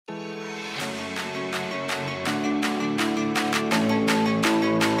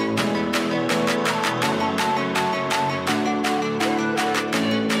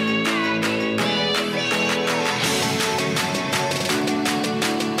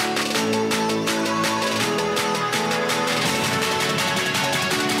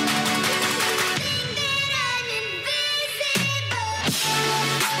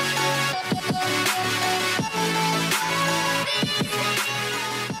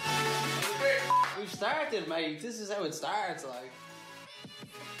started, mate. This is how it starts, like.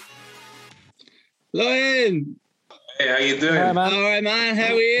 Lion! Hey, how you doing? All right, man.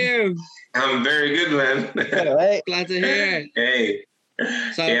 How are you? I'm very good, man. Glad to hear it. Hey.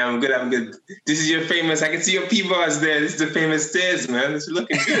 So, yeah, I'm good. This is your famous, I can see your P-bars there. This is the famous stairs, man. It's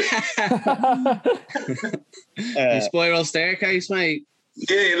looking good. your spiral staircase, mate.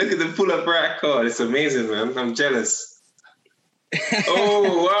 Yeah, look at the pull-up rack card. It's amazing, man. I'm jealous.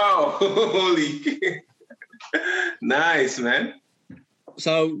 Oh, wow. Holy. Nice, man.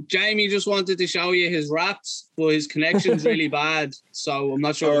 So Jamie just wanted to show you his raps, but his connection's really bad. So I'm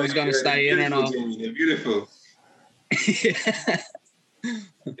not sure if he's going to stay in or not. Jamie, they're beautiful. Yeah.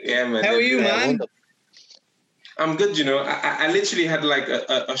 Yeah, man. How are you, man? I'm good, you know. I literally had like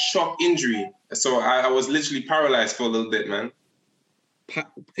a shock injury. So I was literally paralyzed for a little bit, man.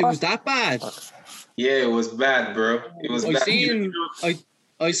 It was that bad? Yeah, it was bad, bro. It was bad.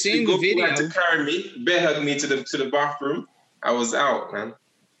 I seen the video. Had to carry me, bear hug me to the bathroom. I was out, man.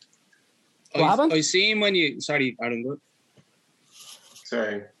 What happened? I seen when you... Sorry, Aaron, go.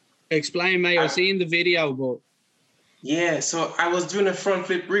 Sorry. Explain, mate. I seen the video, but... Yeah, so I was doing a front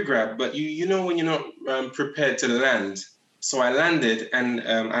flip regrab, but you know when you're not prepared to land. So I landed, and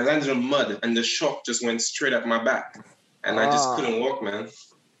I landed on mud, and the shock just went straight up my back. And I just couldn't walk, man.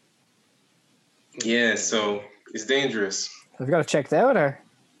 Yeah, so it's dangerous. Have you got it checked out, or?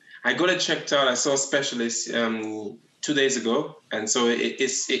 I got it checked out. I saw a specialist 2 days ago, and so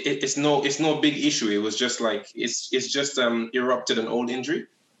it's no big issue. It was just like it's just erupted an old injury.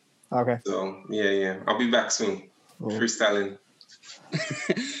 Okay. So yeah, I'll be back soon. Freestyling.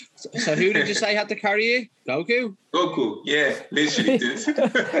 So who did you say had to carry you? Goku? Goku, yeah, literally did.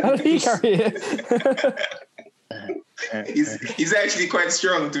 How did he carry it? He's actually quite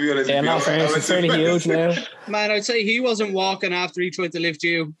strong, to be honest. Yeah, not fair. He's fairly huge now. Man, I'd say he wasn't walking after he tried to lift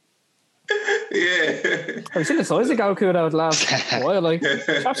you. Yeah. I've seen the size of Goku that would last a while. Like,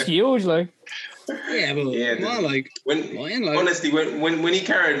 that's huge. Like, yeah, but more like honestly, when he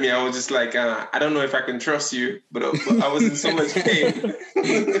carried me, I was just like, I don't know if I can trust you, but I was in so much pain.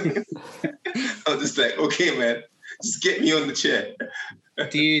 I was just like, okay, man, just get me on the chair.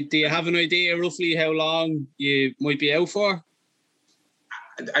 Do you have an idea roughly how long you might be out for?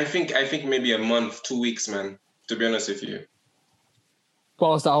 I think maybe a month, 2 weeks, man. To be honest with you.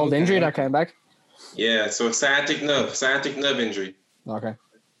 what was the old injury that came back? Yeah, so sciatic nerve injury. Okay.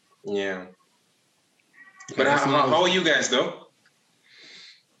 Yeah. But how are you guys though?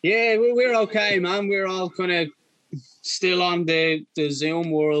 Yeah, we're okay, man. We're all kind of still on the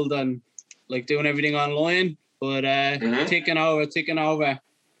Zoom world and like doing everything online, but ticking over.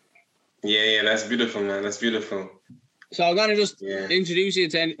 Yeah, that's beautiful, man. That's beautiful. So I'm gonna just introduce you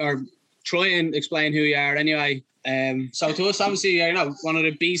to, or try and explain who you are anyway. So to us, obviously, you're one of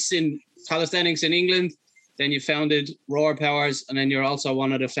the beasts in calisthenics in England. Then you founded Roar Powers, and then you're also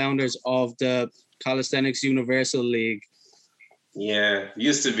one of the founders of the Calisthenics Universal League. Yeah,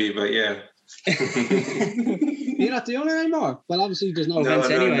 used to be, but yeah. You're not the owner anymore? Well, obviously there's no events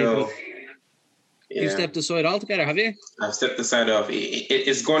anyway. No. But you stepped aside altogether, have you? I've stepped aside off.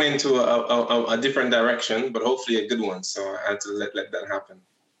 It's gone into a different direction, but hopefully a good one. So I had to let that happen.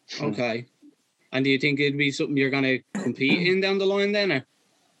 Okay. And do you think it'd be something you're going to compete in down the line then? Or?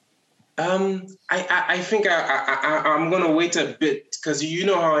 I think I'm going to wait a bit because you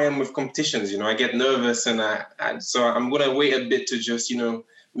know how I am with competitions. I get nervous, and so I'm going to wait a bit to just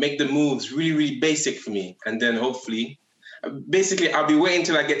make the moves really, really basic for me, and then hopefully, basically, I'll be waiting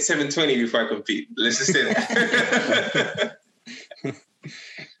till I get 720 before I compete. Let's just say that.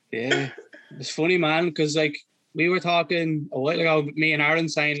 Yeah, it's funny, man, because like we were talking a while ago, me and Aaron,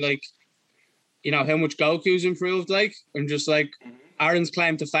 saying like, how much Goku's improved, like, and just like. Aaron's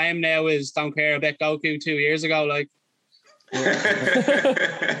claim to fame now is don't care about Goku 2 years ago, like.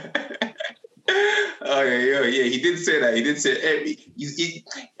 Oh yeah, he did say that. He did say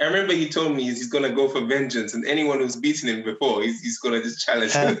I remember he told me he's gonna go for vengeance, and anyone who's beaten him before, he's gonna just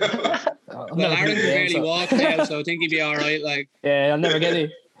challenge him. Well, Aaron can barely walk now, so I think he'd be all right. Like, yeah, I'll never get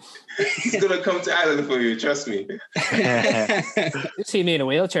it. He's gonna come to Ireland for you, trust me. You see me in a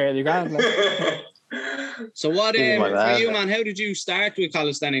wheelchair, you can't. Like. So what for you, man? How did you start with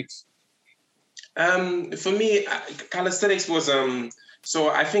calisthenics? For me, calisthenics was so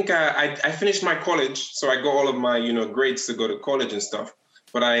I think I finished my college, so I got all of my grades to go to college and stuff.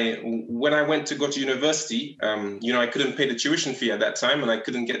 But when I went to go to university, I couldn't pay the tuition fee at that time, and I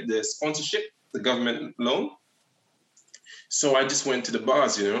couldn't get the sponsorship, the government loan. So I just went to the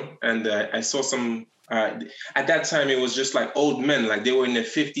bars, and I saw some. At that time, it was just like old men, like they were in their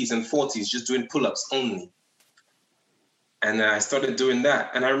 50s and 40s, just doing pull-ups only. And I started doing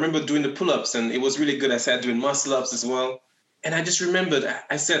that. And I remember doing the pull-ups, and it was really good. I started doing muscle-ups as well. And I just remembered,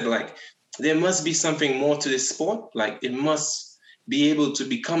 I said, like, there must be something more to this sport. Like, it must be able to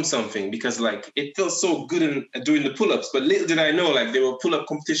become something, because, like, it felt so good in doing the pull-ups. But little did I know, like, there were pull-up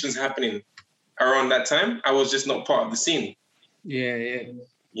competitions happening around that time. I was just not part of the scene.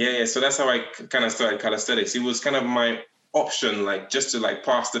 Yeah. So that's how I kind of started calisthenics. It was kind of my option, like, just to, like,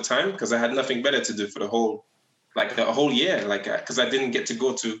 pass the time, because I had nothing better to do for the whole year, like, because I didn't get to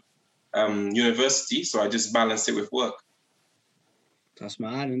go to university, so I just balanced it with work. That's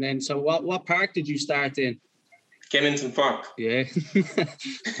mad. And then, so what park did you start in? Kennington Park. Yeah.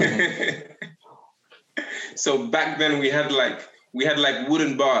 So back then we had like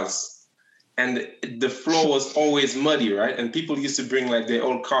wooden bars, and the floor was always muddy, right? And people used to bring like their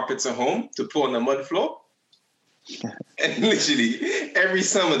old carpets at home to put on the mud floor. And literally every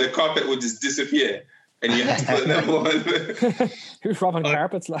summer the carpet would just disappear, and you had to put another one. Who's robbing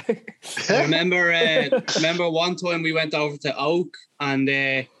carpets like? I remember one time we went over to Oak, and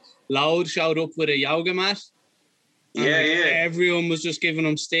Loud showed up with a yoga mat. And everyone was just giving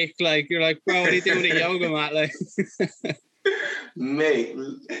him stick. Like, you're like, bro, what are you doing with a yoga mat? Like, mate,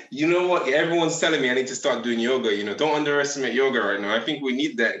 you know what? Everyone's telling me I need to start doing yoga. You know, don't underestimate yoga right now. I think we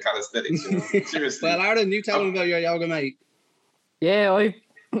need that in calisthenics. You know, seriously. Well, Aaron, you tell them about your yoga, mate. Yeah,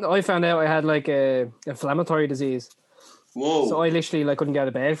 I found out I had like a inflammatory disease. Whoa! So I literally like couldn't get out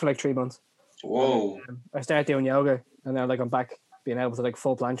of bed for like 3 months. Whoa! I started doing yoga, and now like I'm back being able to like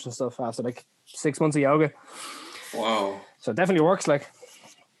full planche and stuff after like 6 months of yoga. Wow! So it definitely works. Like,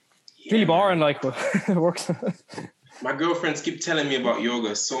 it's really boring, like, but it works. My girlfriends keep telling me about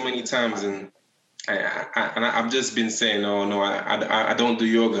yoga so many times, and I've just been saying, no, I don't do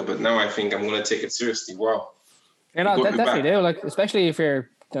yoga, but now I think I'm gonna take it seriously. Wow! You know, definitely do. Like, especially if you're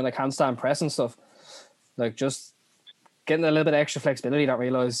doing like handstand press and stuff, like just getting a little bit of extra flexibility you don't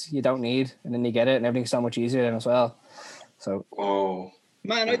realize you don't need, and then you get it, and everything's so much easier then as well. So,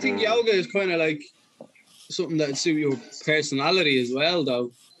 man, I think yoga is kind of like something that suit your personality as well,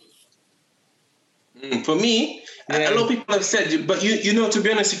 though. For me, a lot of people have said, but you know, to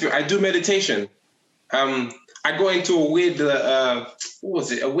be honest with you, I do meditation. I go into a weird, a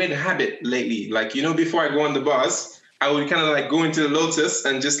weird habit lately. Like, you know, before I go on the bars, I would kind of like go into the lotus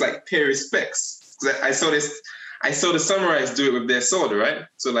and just like pay respects. I saw the samurais do it with their sword, right?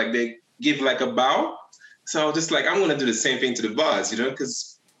 So like they give like a bow. So I was just like, I'm gonna do the same thing to the bars, you know,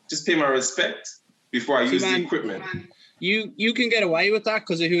 because just pay my respect before I use the equipment. You can get away with that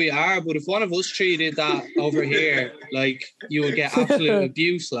because of who you are, but if one of us three did that over here, like, you would get absolute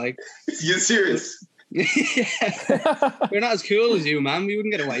abuse. Like, you're serious? Yeah. We're not as cool as you, man. We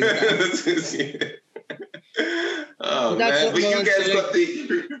wouldn't get away with that. Oh, man. But you guys got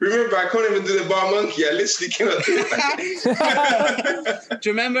remember, I can't even do the bar monkey. I literally cannot do that. Do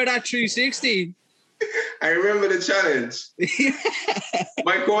you remember that 360? I remember the challenge.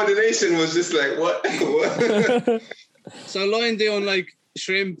 My coordination was just like, what? So Lion doing like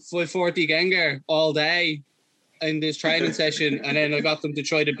shrimp 540 Gengar all day in this training session, and then I got them to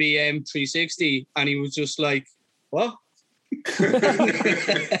try the BM 360, and he was just like, what?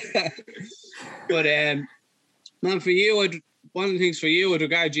 But man, for you, one of the things for you, I'd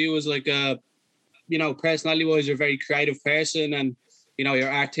regard you as like you know, personality wise, you're a very creative person, and you know,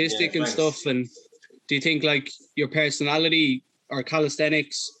 you're artistic and stuff. And do you think like your personality or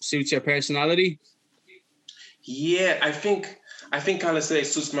calisthenics suits your personality? Yeah, I think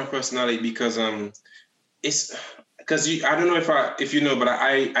calisthenics suits my personality because it's because I don't know if you know, but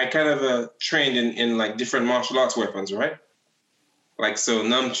I kind of trained in like different martial arts weapons, right? Like, so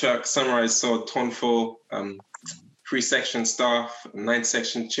nunchuck, samurai sword, tonfo, 3-section staff,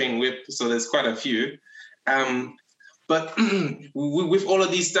 9-section chain whip. So there's quite a few. But with all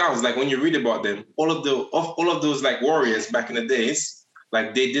of these styles, like when you read about them, all of those like warriors back in the days,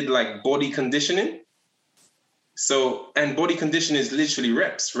 like they did like body conditioning. So, and body conditioning is literally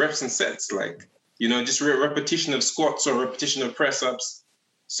reps and sets, like, you know, just repetition of squats or repetition of press ups.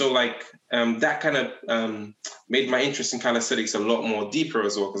 So like that kind of made my interest in calisthenics a lot more deeper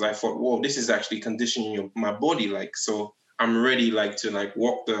as well, because I thought, whoa, this is actually conditioning my body. Like, so I'm ready like to like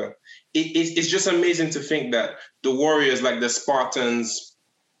walk it's just amazing to think that the warriors, like the Spartans,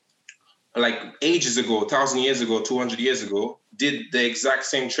 like ages ago, 1,000 years ago, 200 years ago, did the exact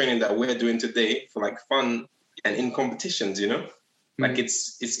same training that we're doing today for like fun and in competitions, you know? Like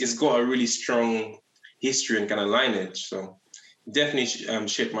it's got a really strong history and kind of lineage. So definitely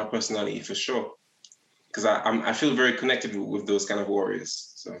shaped my personality for sure. Because I feel very connected with those kind of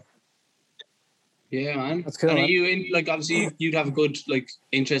warriors. So yeah, man. That's cool. And man. are you in, like, obviously you'd have a good like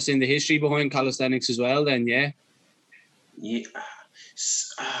interest in the history behind calisthenics as well then, yeah? Yeah.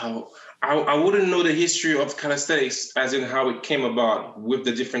 I wouldn't know the history of calisthenics as in how it came about with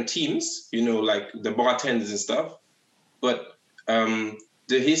the different teams, like the bartenders and stuff. But the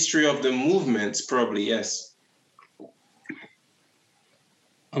history of the movements, probably, yes.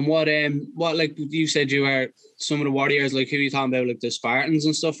 And what like you said you were some of the warriors, like who you talking about, like the Spartans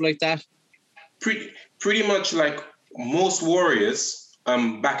and stuff like that? Pretty much like most warriors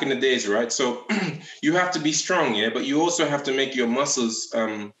back in the days, right? So you have to be strong, yeah, but you also have to make your muscles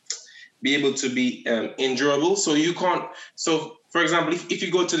be able to be endurable. So you can't. So for example, if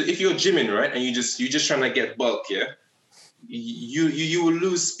you're gymming, right, and you're just trying to get bulk, yeah, you will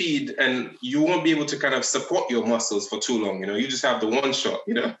lose speed and you won't be able to kind of support your muscles for too long. You just have the one shot,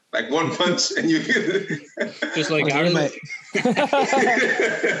 like one punch, and you just like Arnold.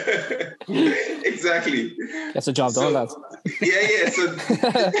 Exactly. That's a job done, lads. Yeah. So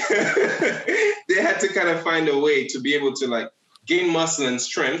they had to kind of find a way to be able to like gain muscle and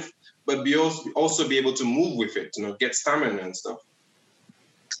strength, but also be able to move with it, get stamina and stuff.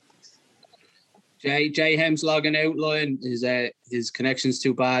 Jay Hem's logging out, Lion. His connection's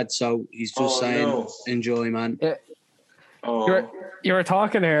too bad, so he's just saying, no. Enjoy, man. Yeah. Oh. You were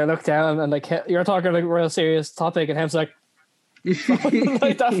talking there, I looked down, and like you were talking like a real serious topic, and Hem's like,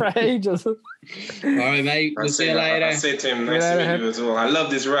 like that for ages. All right, mate. We'll see you later. I say to him, nice to meet you as well. I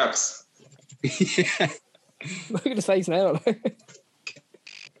love these raps. Yeah. Look at his face now.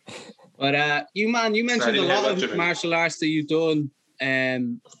 But you mentioned a lot of martial arts that you've done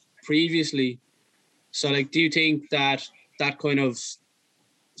previously. So, like, do you think that kind of,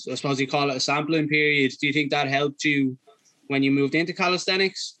 I suppose you call it a sampling period, do you think that helped you when you moved into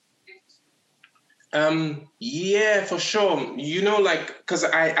calisthenics? Yeah, for sure. Like, because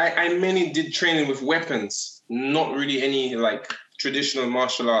I mainly did training with weapons, not really any, like, traditional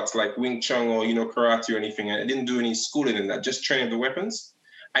martial arts like Wing Chun or, karate or anything. I didn't do any schooling in that, just training the weapons.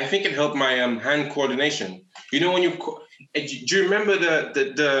 I think it helped my hand coordination. When do you remember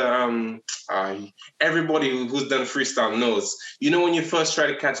everybody who's done freestyle knows, when you first try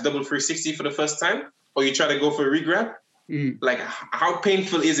to catch double 360 for the first time, or you try to go for a regrab, like how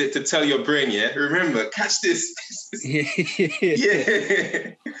painful is it to tell your brain, yeah, remember, catch this. Yeah.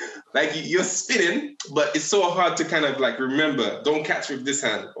 Like you're spinning, but it's so hard to kind of like remember, don't catch with this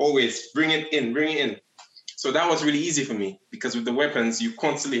hand, always bring it in. So that was really easy for me because with the weapons, you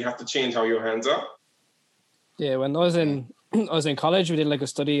constantly have to change how your hands are. Yeah, when I was in college, we did like a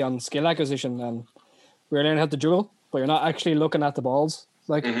study on skill acquisition, and we were learning how to juggle, but you're not actually looking at the balls.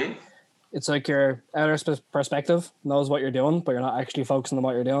 Like it's like your outer perspective knows what you're doing, but you're not actually focusing on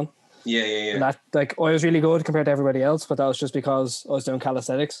what you're doing. Yeah. And that, like, I was really good compared to everybody else, but that was just because I was doing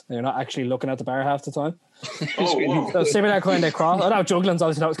calisthenics, and you're not actually looking at the bar half the time. So similar kind of cross. I know juggling's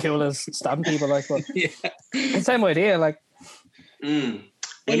obviously not as cool as stabbing people, like, but it's the same idea, like.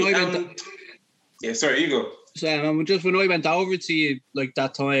 Sorry, you go. So just when I went over to you, like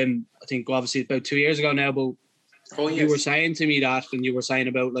that time, I think obviously about 2 years ago now, but you were saying to me that, and you were saying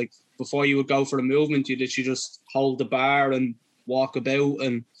about like before you would go for the movement, you literally just hold the bar and walk about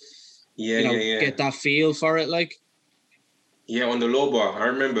and get that feel for it, like. Yeah, on the low bar, I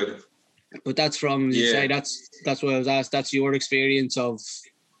remember. But that's from you say that's what I was asked. That's your experience of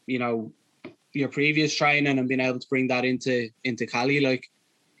your previous training and being able to bring that into Cali, like.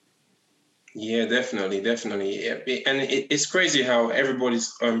 Yeah, definitely. Yeah. And it's crazy how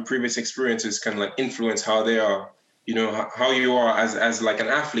everybody's previous experiences can like influence how they are, how you are as like an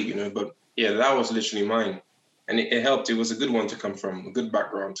athlete, But yeah, that was literally mine, and it helped. It was a good one to come from, a good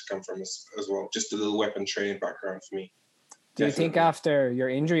background to come from as well. Just a little weapon training background for me. Do you think after your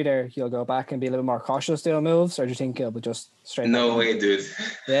injury there, you'll go back and be a little more cautious doing moves, or do you think it'll be just straight? No way, dude.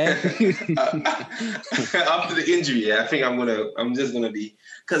 Yeah. After the injury, I think I'm just gonna be,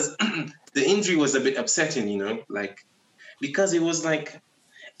 because the injury was a bit upsetting, like, because it was like,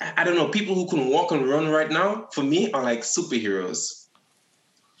 I don't know, people who can walk and run right now, for me, are like superheroes.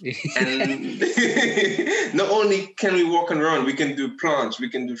 And not only can we walk and run, we can do planche, we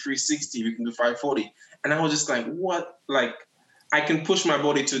can do 360, we can do 540. And I was just like, what? Like, I can push my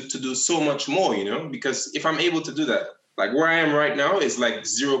body to do so much more, because if I'm able to do that, like where I am right now is like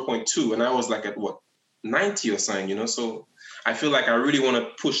 0.2. And I was like at 90 or something, So I feel like I really want to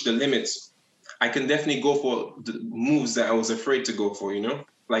push the limits. I can definitely go for the moves that I was afraid to go for,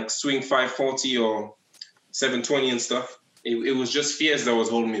 like swing 540 or 720 and stuff. It was just fears that was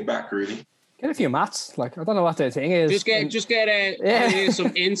holding me back, really. Get a few mats. Like, I don't know what the thing is. Just get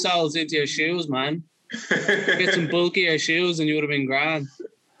some insoles into your shoes, man. Get some bulkier shoes and you would have been grand.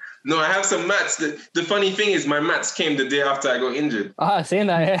 No, I have some mats. The funny thing is my mats came the day after I got injured. I've seen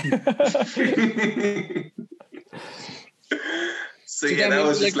that, So yeah, that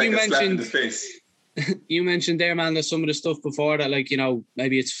was just like a slap in the face. You mentioned there, man, that some of the stuff before that, like, you know,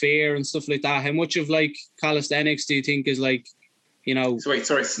 maybe it's fear and stuff like that. How much of like calisthenics do you think is like, you know? So wait,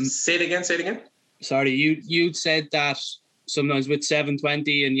 sorry, say it again. Sorry, you'd said that sometimes with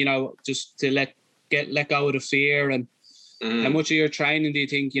 720 and, you know, just to let go of the fear. And how much of your training do you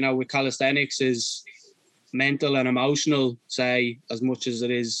think, you know, with calisthenics is mental and emotional, say, as much as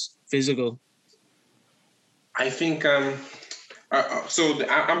it is physical? I think I'm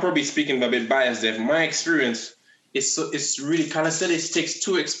probably speaking a bit biased there. My experience it's really calisthenics takes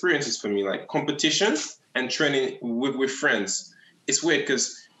two experiences for me, like competition and training with friends. It's weird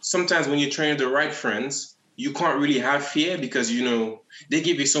because sometimes when you train with the right friends, you can't really have fear because, you know, they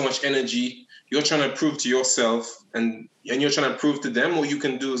give you so much energy. You're trying to prove to yourself and you're trying to prove to them what you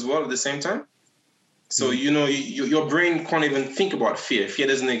can do as well at the same time. So, you know, your brain can't even think about fear. Fear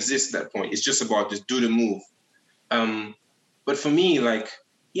doesn't exist at that point. It's just about just do the move. But for me, like,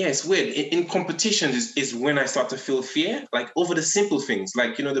 yeah, it's weird. In competitions is when I start to feel fear, like over the simple things,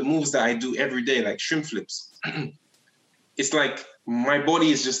 like, you know, the moves that I do every day, like shrimp flips. It's like my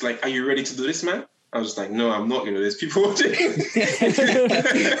body is just like, are you ready to do this, man? I was just like, no, I'm not. You know, there's people watching.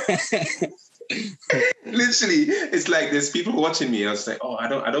 Literally, it's like there's people watching me. I was like, oh, I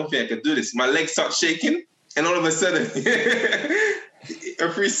don't think I can do this. My legs start shaking, and all of a sudden, a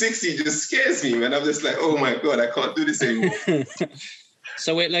 360 just scares me, man. I'm just like, oh my god, I can't do this anymore.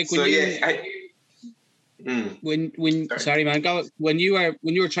 So it like sorry, man, when you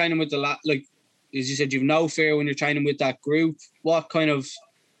were training with the like as you said, you've no fear when you're training with that group. What kind of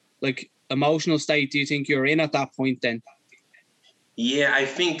like emotional state do you think you're in at that point then? Yeah, I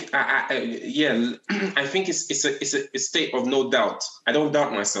think I think it's a state of no doubt. I don't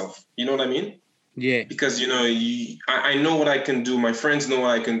doubt myself. You know what I mean? Yeah. Because, you know, I know what I can do. My friends know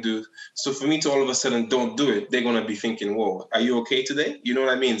what I can do. So for me to all of a sudden don't do it, they're gonna be thinking, "Whoa, are you okay today?" You know what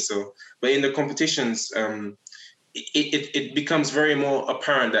I mean? So, but in the competitions, it becomes very more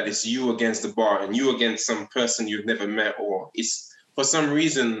apparent that it's you against the bar and you against some person you've never met, or it's for some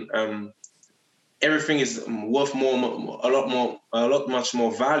reason. Everything is worth a lot much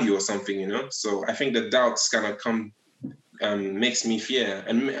more value or something, you know? So I think the doubts kind of come, makes me fear.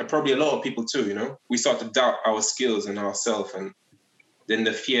 And probably a lot of people too, you know? We start to doubt our skills and ourselves, and then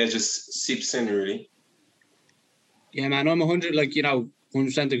the fear just seeps in, really. Yeah, man, I'm 100%, like, you know,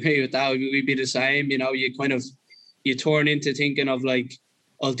 100% agree with that. We'd be the same, you know, you turn into thinking of like,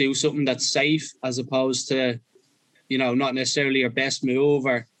 I'll do something that's safe as opposed to, you know, not necessarily your best move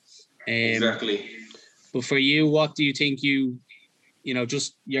or, exactly. But for you, what do you think you know,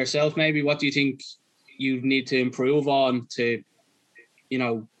 just yourself maybe, what do you think you need to improve on to, you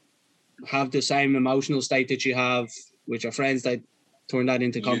know, have the same emotional state that you have with your friends that turn that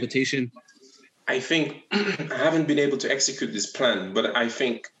into competition? I think I haven't been able to execute this plan, but I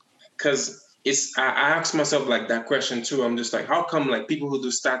think because I ask myself like that question too. I'm just like, how come like people who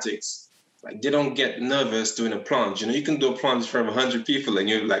do statics, like they don't get nervous doing a plunge? You know, you can do a plunge in front of 100 people and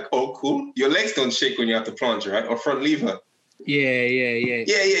you're like, oh, cool. Your legs don't shake when you have to plunge, right? Or front lever. Yeah,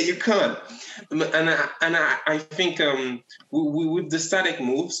 you can't. And I think with the static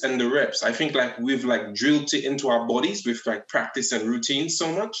moves and the reps, I think like we've like drilled it into our bodies with like practice and routine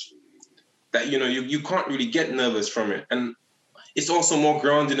so much that, you know, you can't really get nervous from it. And it's also more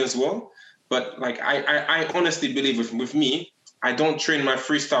grounding as well. But like I honestly believe with me, I don't train my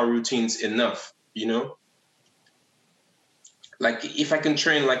freestyle routines enough, you know? Like if I can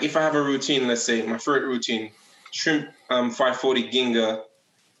train, like if I have a routine, let's say my favorite routine, shrimp 540 Ginga,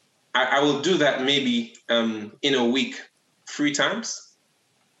 I will do that maybe in a week 3 times.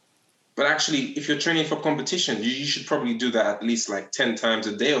 But actually, if you're training for competition, you should probably do that at least like 10 times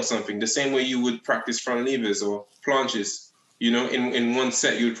a day or something, the same way you would practice front levers or planches. You know, in one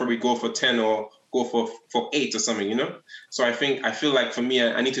set, you would probably go for 10 or go for 8 or something, you know? So I feel like for me,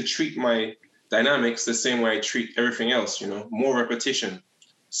 I need to treat my dynamics the same way I treat everything else, you know, more repetition.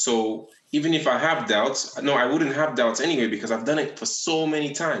 So even if I have doubts, no, I wouldn't have doubts anyway, because I've done it for so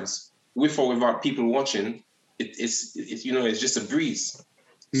many times with or without people watching. It's you know, it's just a breeze.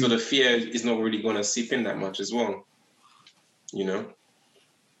 So the fear is not really going to seep in that much as well, you know?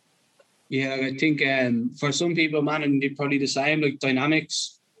 Yeah, I think for some people, man, and they're probably the same, like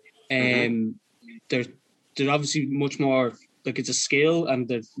dynamics, they're obviously much more, like it's a skill and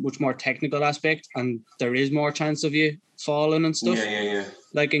there's much more technical aspect and there is more chance of you falling and stuff. Yeah.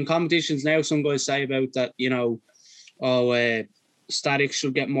 Like in competitions now, some guys say about that, you know, statics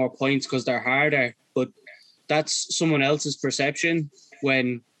should get more points because they're harder, but that's someone else's perception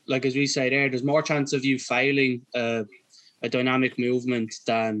when, like as we say there's more chance of you failing a dynamic movement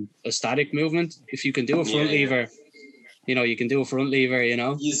than a static movement. If you can do a front lever you can do a front lever,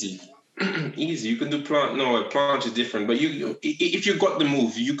 Easy. Easy. You can do planche. No, a planche is different. But if you got the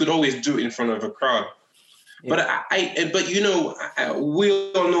move, you could always do it in front of a crowd. Yeah. But we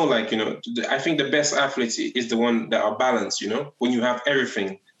all know, like, I think the best athletes is the one that are balanced, when you have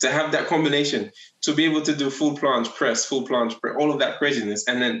everything, to have that combination, to be able to do full planche press, all of that craziness,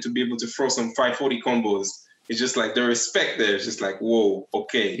 and then to be able to throw some 540 combos. It's just like the respect there is just like, whoa,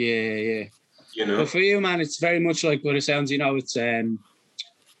 okay. Yeah. But for you, man, it's very much like what it sounds, it's,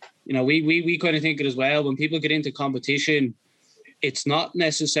 we kind of think it as well. When people get into competition, it's not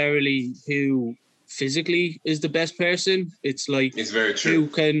necessarily who physically is the best person. It's like, it's very true, who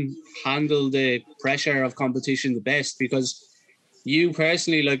can handle the pressure of competition the best. Because you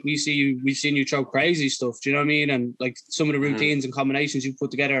personally, like, we've seen you throw crazy stuff. Do you know what I mean? And like some of the routines and combinations you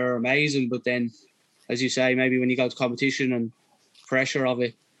put together are amazing. But then, as you say, maybe when you go to competition and pressure of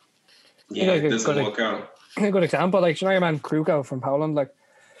it, it doesn't work out. A good example, like, your man Kruko from Poland, like,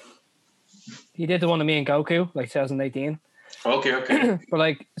 he did the one to me and Goku, like 2018. Okay. But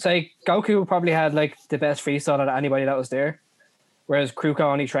like, say Goku probably had like the best freestyle out of anybody that was there, whereas Kruko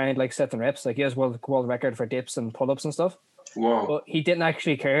only trained like sets and reps. Like, he has world record for dips and pull-ups and stuff. Wow. But he didn't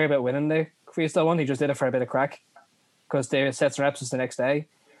actually care about winning the freestyle one. He just did it for a bit of crack, because the sets and reps was the next day.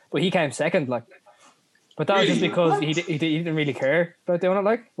 But he came second, like. But that was just because he didn't really care about doing it,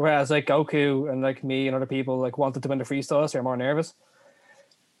 like. Whereas like Goku and like me and other people like wanted to win the freestyle, so they're more nervous.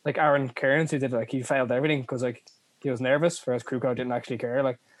 Like Aaron Kearns, who did, like, he failed everything because like he was nervous, whereas Kruko didn't actually care.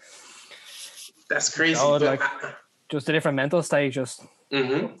 Like, that's crazy. Like, just a different mental state, just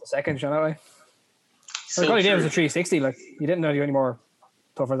the second, like. So all he did was a 360. Like, he didn't know any more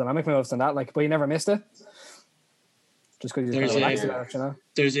tougher dynamic moves than that. Like, but he never missed it. Just because he's relaxed about it,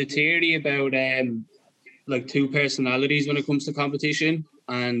 There's a theory about like two personalities when it comes to competition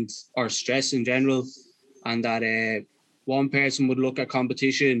or stress in general, and that one person would look at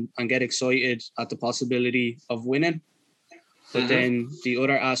competition and get excited at the possibility of winning, but then the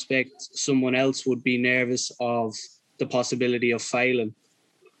other aspect, someone else would be nervous of the possibility of failing.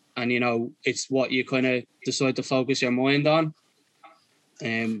 And it's what you kind of decide to focus your mind on.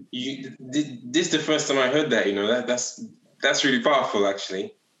 This is the first time I heard that. That's really powerful,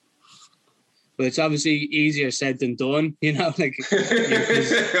 actually. But it's obviously easier said than done, like,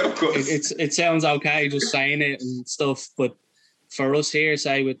 of course. It sounds okay just saying it and stuff, but for us here,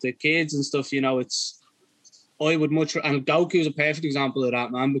 say with the kids and stuff, I would much, and Goku is a perfect example of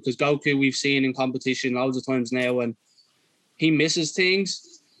that, man, because Goku we've seen in competition loads of times now when he misses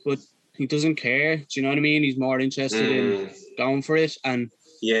things, but he doesn't care. Do you know what I mean? He's more interested in going for it, and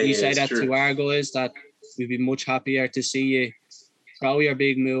we say that to our guys, that we'd be much happier to see you throw your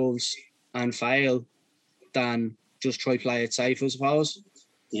big moves and fail than just try play it safe, I suppose.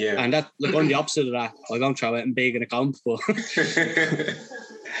 Yeah. And that, like, I'm the opposite of that. I don't throw it in big in a comp, but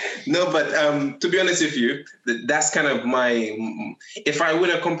no, but to be honest with you, that's kind of my. If I win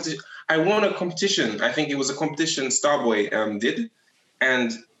a competition, I won a competition. I think it was a competition Starboy did,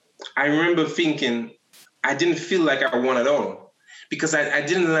 and I remember thinking I didn't feel like I won at all because I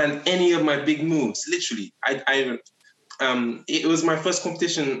didn't land any of my big moves. Literally, it was my first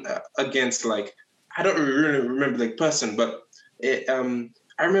competition against, like, I don't really remember the person, but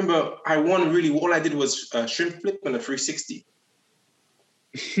I remember I won really. All I did was a shrimp flip and a 360.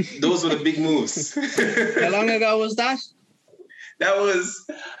 Those were the big moves. How long ago was that? That was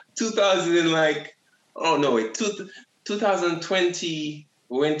 2020.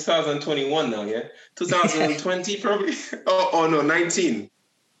 We're in 2021 now, yeah? 2020 probably? Oh no, 19.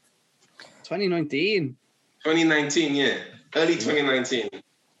 2019. 2019, yeah. Early 2019.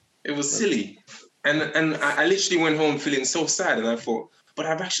 It was silly. And I literally went home feeling so sad, and I thought, but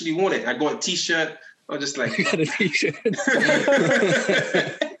I've actually won it. I got a T-shirt. I was just like... I got a T-shirt.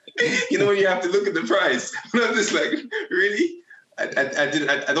 When you have to look at the prize. And I'm just like, really?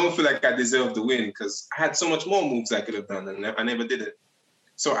 I don't feel like I deserved the win because I had so much more moves I could have done, and I never did it.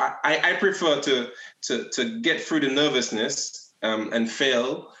 So I prefer to get through the nervousness and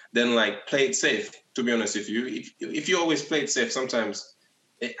fail than, like, play it safe, to be honest with you. If you always play it safe, sometimes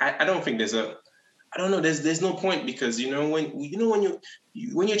I don't think there's no point, because when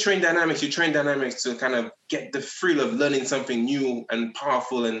you train dynamics, to kind of get the thrill of learning something new and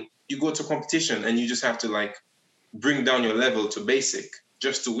powerful, and you go to competition and you just have to, like, bring down your level to basic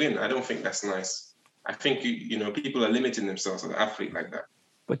just to win. I don't think that's nice. I think people are limiting themselves as an athlete like that.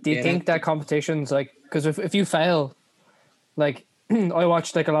 But do you think that competitions, like, because if you fail, like, I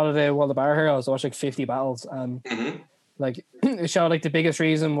watched, like, a lot of the World of Bar Heroes. I watched, like, 50 battles, and like, it showed, like, the biggest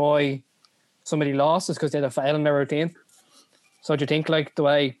reason why somebody lost is because they had a fail in their routine. So do you think like the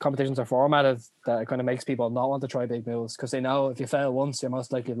way competitions are formatted that it kind of makes people not want to try big moves because they know if you fail once, you're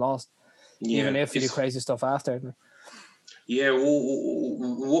most likely lost, even if you do crazy stuff after? Yeah,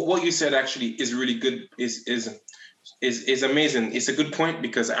 what you said actually is really good. Is amazing. It's a good point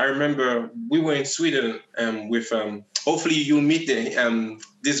because I remember we were in Sweden with hopefully you'll meet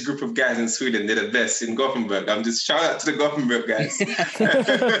this group of guys in Sweden. They're the best in Gothenburg. I'm just shout out to the Gothenburg guys.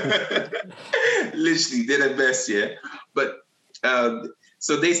 Literally, they're the best, yeah. But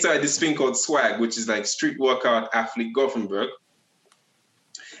so they started this thing called SWAG, which is like Street Workout Athlete Gothenburg.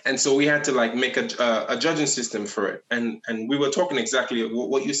 And so we had to like make a judging system for it. And we were talking exactly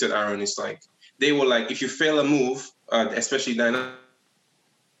what you said, Aaron. It's like, they were like, if you fail a move, especially dynamics,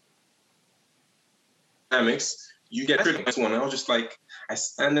 you get rid of this one. And I was just like, a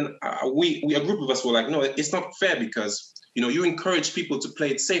group of us were like, no, it's not fair because, you know, you encourage people to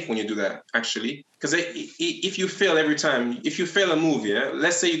play it safe when you do that, actually. Because if you fail every time, if you fail a move, yeah,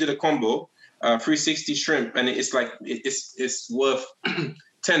 let's say you did a combo, 360 shrimp, and it's like, it's worth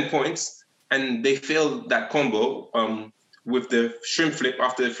 10 points, and they failed that combo with the shrimp flip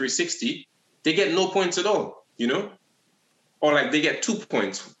after the 360, they get no points at all, you know? Or like they get 2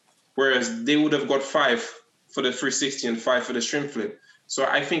 points, whereas they would have got 5 for the 360 and 5 for the shrimp flip. So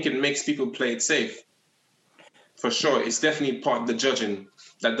I think it makes people play it safe. For sure. It's definitely part of the judging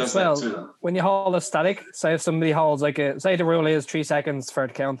that does that too. When you hold a static, say if somebody holds say the rule is 3 seconds for it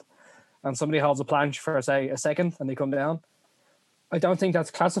to count, and somebody holds a planche for, say, a second and they come down, I don't think that's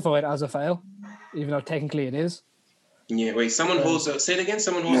classified as a fail, even though technically it is. Yeah, wait, someone holds say it again?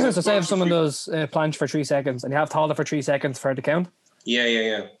 Someone holds so say if someone does a planche for 3 seconds and you have to hold it for 3 seconds for it to count.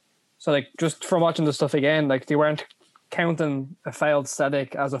 Yeah. So like just from watching the stuff again, like they weren't counting a failed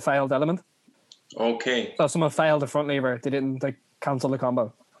static as a failed element. Okay. So if someone failed the front lever, they didn't like cancel the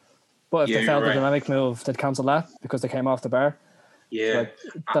combo. But if they failed the dynamic move, they'd cancel that because they came off the bar. Yeah.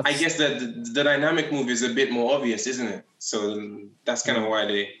 So I guess that the dynamic move is a bit more obvious, isn't it? So that's kind of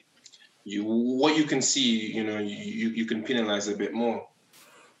why what you can see, you know, you can penalize a bit more.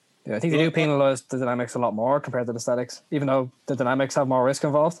 Yeah, I think they do penalize the dynamics a lot more compared to the statics, even though the dynamics have more risk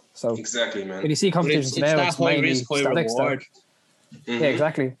involved. So exactly, man. When you see competitions now, it's mainly risk, statics. Yeah,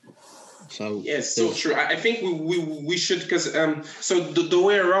 exactly. So yes, so true. I think we should, because so the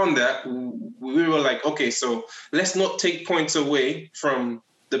way around that, we were like, okay, so let's not take points away from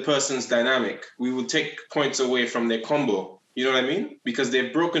the person's dynamic. We will take points away from their combo. You know what I mean? Because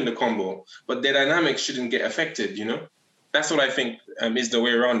they've broken the combo, but their dynamic shouldn't get affected, you know? That's what I think is the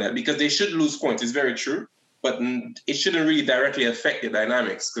way around that, because they should lose points. It's very true, but it shouldn't really directly affect the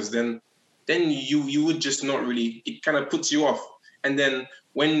dynamics, because then you would just not really, it kind of puts you off. And then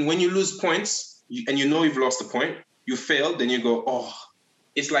when you lose points and you know you've lost a point, you failed, then you go, oh,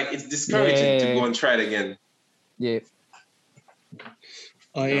 it's like, it's discouraging to go and try it again. Yeah.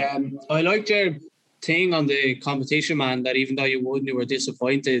 I liked your thing on the competition, man, that even though you won, you were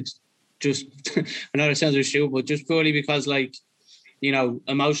disappointed. Just, I know it sounds stupid, but just purely because, like, you know,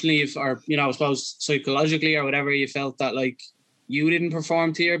 emotionally, or, you know, I suppose psychologically or whatever, you felt that, like, you didn't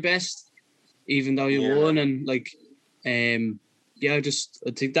perform to your best, even though you won. And, like, I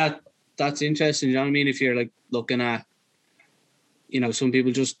think that's interesting. You know what I mean? If you're, like, looking at, you know, some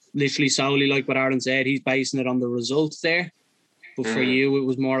people just literally solely, like what Aaron said, he's basing it on the results there. But for you, it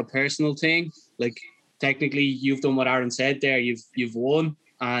was more a personal thing. Like, technically, you've done what Aaron said there. You've won.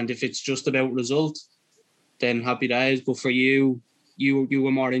 And if it's just about result, then happy days. But for you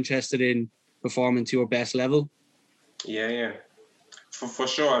were more interested in performing to your best level. Yeah. For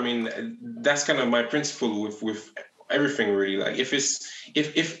sure. I mean, that's kind of my principle with everything, really. Like,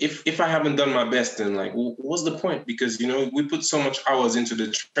 if I haven't done my best, then, like, what's the point? Because, you know, we put so much hours into the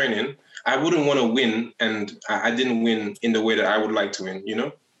training. I wouldn't want to win, and I didn't win in the way that I would like to win, you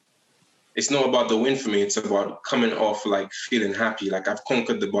know? It's not about the win for me. It's about coming off, like, feeling happy, like I've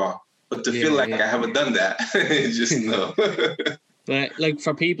conquered the bar. But to feel like I haven't done that, just no. But, like,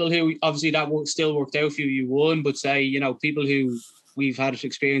 for people who, obviously that still worked out for you, you won, but say, you know, people who, we've had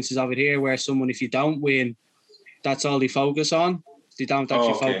experiences of it here where someone, if you don't win, that's all they focus on. They don't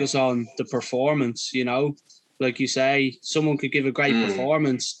actually focus on the performance, you know? Like you say, someone could give a great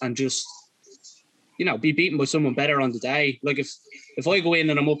performance and just, you know, be beaten by someone better on the day. Like, if I go in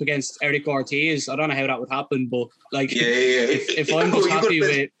and I'm up against Eric Ortiz, I don't know how that would happen, but, like, if I'm just happy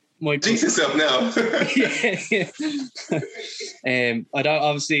with my... Jinx yourself now. I don't,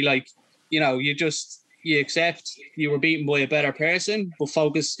 obviously, like, you know, you accept you were beaten by a better person, but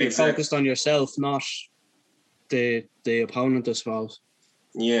focused on yourself, not the opponent, I suppose.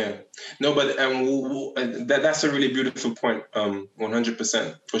 Yeah. No, but that's a really beautiful point,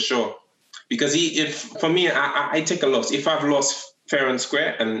 100%, for sure. Because if for me, I take a loss. If I've lost fair and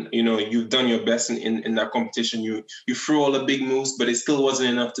square, and you've done your best in that competition, you threw all the big moves, but it still wasn't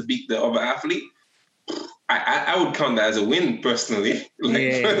enough to beat the other athlete. I would count that as a win personally,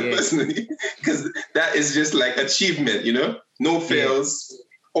 personally, because that is just like achievement, no fails,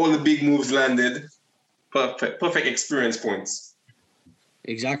 all the big moves landed, perfect experience points.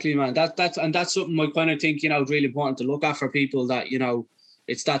 Exactly, man. That's something I kind of think is really important to look at for people, that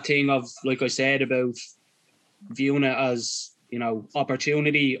it's that thing of, like I said, about viewing it as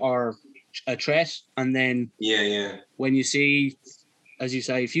opportunity or a threat, and then when you see, as you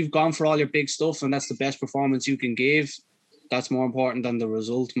say, if you've gone for all your big stuff and that's the best performance you can give, that's more important than the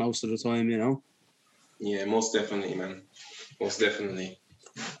result most of the time, Yeah, most definitely, man. Most definitely.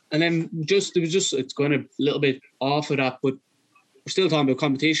 And then it's going a little bit off of that, but we're still talking about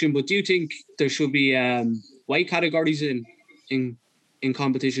competition. But do you think there should be weight categories in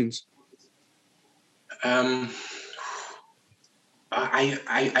competitions?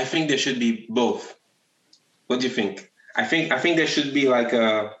 I think there should be both. What do you think? I think there should be like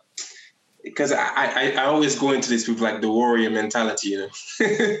because I always go into this with like the warrior mentality,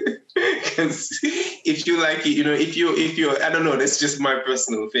 because if you like it, if you're I don't know, that's just my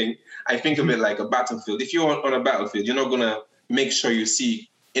personal thing. I think of it like a battlefield. If you're on a battlefield, you're not gonna make sure you see.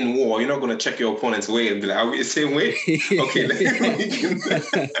 In war, you're not going to check your opponent's weight and be like, are we the same weight? Okay,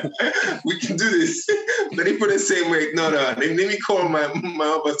 we can do this. But if we're the same weight, no. Let me call my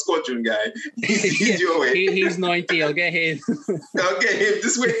other squadron guy. He's your weight. He's 90. I'll get him. I'll get him.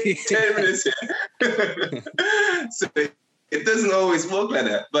 Just wait 10 minutes here. So it doesn't always work like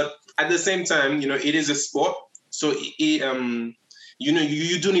that. But at the same time, it is a sport. So, you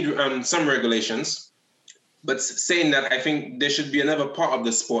do need some regulations. But saying that, I think there should be another part of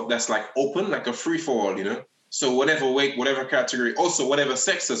the sport that's like open, like a free-for-all, So whatever weight, whatever category, also whatever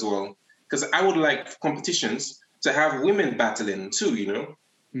sex as well. Because I would like competitions to have women battling too,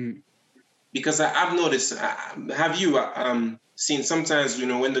 Because I've noticed, have you seen sometimes,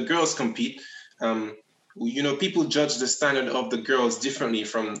 when the girls compete, people judge the standard of the girls differently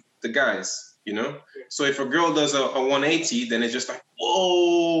from the guys, So if a girl does a 180, then it's just like,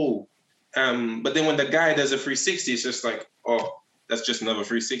 whoa. But then when the guy does a 360, it's just like, oh, that's just another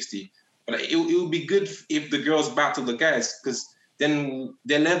 360. But it would be good if the girls battle the guys, because then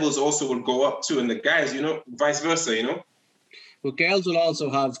their levels also will go up too, and the guys, vice versa, But girls will also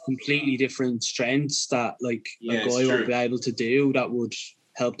have completely different strengths that a guy won't be able to do, that would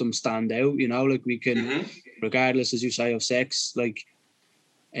help them stand out, Like we can, regardless, as you say, of sex,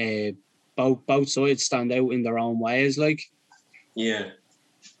 both sides stand out in their own ways, Yeah.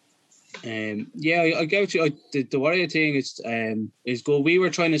 I get you. The warrior thing is good. We were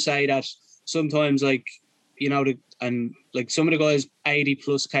trying to say that sometimes, some of the guys 80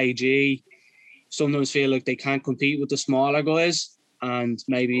 plus kg sometimes feel like they can't compete with the smaller guys, and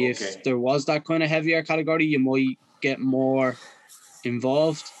maybe if there was that kind of heavier category, you might get more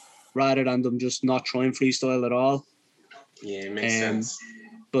involved rather than them just not trying freestyle at all. Yeah, it makes sense.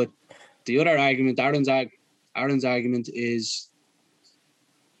 But the other argument, Aaron's argument is.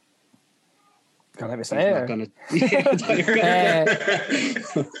 Can't let me say it.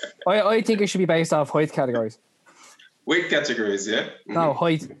 I think it should be based off height categories. Weight categories, yeah? Mm-hmm. No,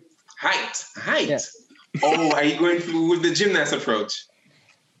 height. Height. Yeah. Oh, are you going with the gymnast approach?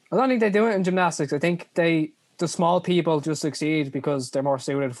 I don't think they do it in gymnastics. I think the small people just succeed because they're more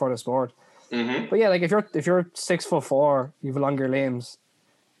suited for the sport. Mm-hmm. But yeah, if you're 6'4", you have longer limbs.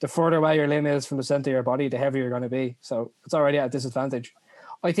 The further away your limb is from the center of your body, the heavier you're going to be. So it's already at a disadvantage.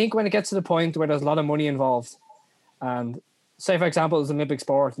 I think when it gets to the point where there's a lot of money involved, and say, for example, it's an Olympic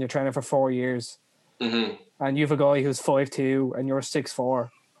sport and you're training for 4 years, and you have a guy who's 5'2" and you're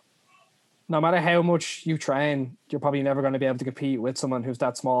 6'4", no matter how much you train, you're probably never going to be able to compete with someone who's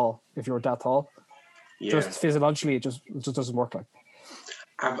that small if you're that tall. Yeah. Just physiologically, it just doesn't work like.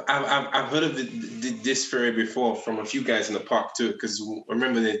 I've heard of this theory before from a few guys in the park too, because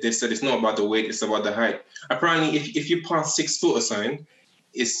remember they said it's not about the weight, it's about the height. Apparently, if you pass 6 foot or something,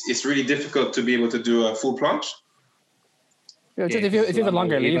 it's really difficult to be able to do a full planche. Yeah, if you have a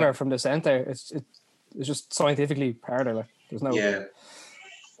longer lever from the center, it's just scientifically harder. There's no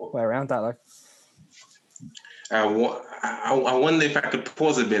way around that. I wonder if I could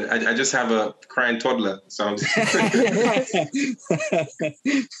pause a bit. I just have a crying toddler, so I'm just...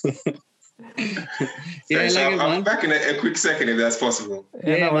 I'll be back in a quick second if that's possible.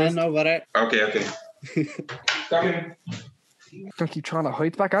 No, but Okay. Come in. Don't keep trying to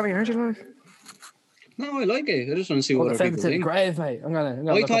hide back at me, aren't you? No, I like it. I just want to see what other people think. Grave, mate.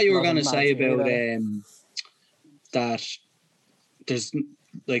 I thought you were going to say about that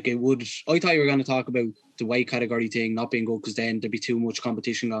like it would. I thought you were going to talk about the weight category thing not being good because then there'd be too much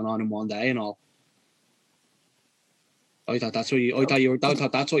competition going on in one day and all. I thought that's what you. I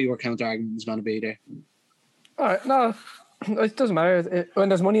thought that's what your counter argument was going to be there. All right, no, it doesn't matter. When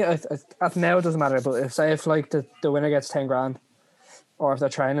there's money, at now it doesn't matter. But if like the winner gets 10 grand, or if they're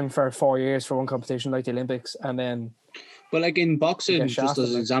training for 4 years for one competition like the Olympics, and then. But like in boxing, just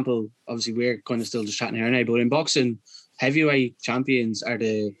as an example, obviously we're kind of still just chatting here now. But in boxing, heavyweight champions are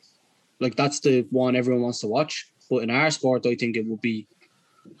that's the one everyone wants to watch. But in our sport, I think it would be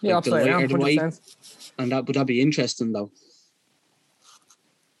the lighter the weight, and would that be interesting though?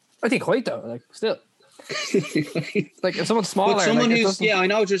 I think quite though, like still. Like if someone's smaller, but someone who's I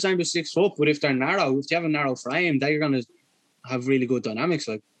know what you're saying about 6 foot, but if they're narrow, if you have a narrow frame, they're gonna have really good dynamics.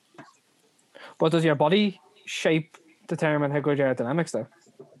 Like, but does your body shape determine how good your aerodynamics though?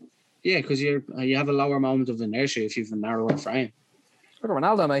 Yeah, because you have a lower moment of inertia if you've a narrower frame. Look at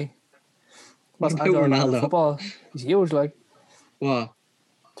Ronaldo, mate. What's Ronaldo? Football, he's huge, like. Well,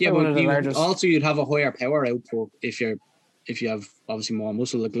 yeah, but also you'd have a higher power output if you have obviously more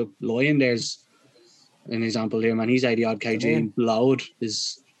muscle. Like, look, Lyon, there's an example here, man. He's 80 odd kg and load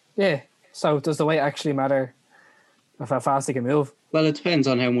is. Yeah. So does the weight actually matter of how fast he can move? Well, it depends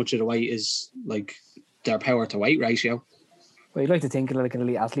on how much of the weight is like their power to weight ratio. Well, you'd like to think like an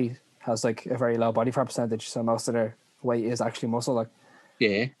elite athlete has like a very low body fat percentage, so most of their weight is actually muscle. Like,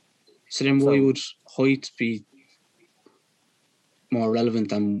 yeah. So then, why would height be more relevant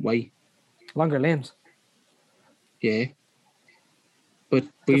than weight? Longer limbs. Yeah. But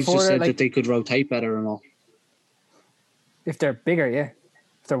we've just said that they could rotate better and all. If they're bigger, yeah.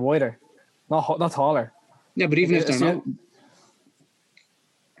 If they're wider, not taller. Yeah, but even if they're not.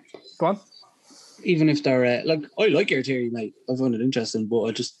 Go on. Even if they're I like your theory, mate. I find it interesting, but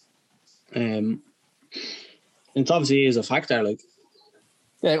I just it obviously is a factor. Like,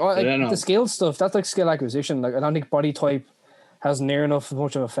 yeah, the skill stuff, that's like skill acquisition. Like, I don't think body type has near enough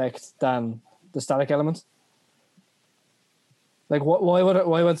much of effect than the static element. Like, why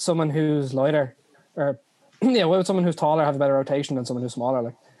would someone who's lighter, or why would someone who's taller have a better rotation than someone who's smaller?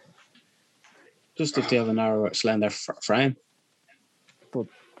 Like, just if they have a narrower, slender frame. But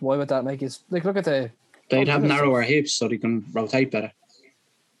why would that make it? Like, look at they'd have narrower hips so they can rotate better.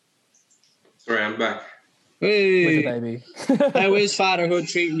 Sorry, I'm back. Hey, with the baby. How is fatherhood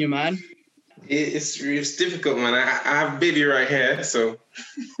treating you, man? It's difficult, man. I have a baby right here, so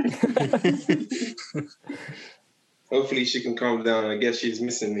hopefully she can calm down. I guess she's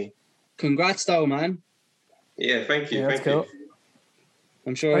missing me. Congrats, though, man. Yeah, thank you. Yeah, thank cool. you.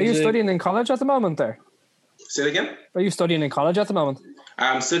 I'm sure. Are you studying in college at the moment, there? Say it again? Are you studying in college at the moment?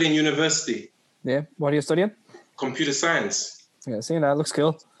 I'm studying university. Yeah. What are you studying? Computer science. Yeah, seeing that looks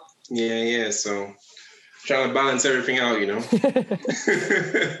cool. Yeah. So trying to balance everything out,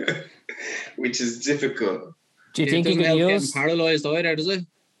 which is difficult. Do you think you can use paralyzed either, does it?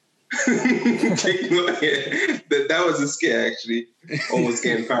 That was a scare, actually. Almost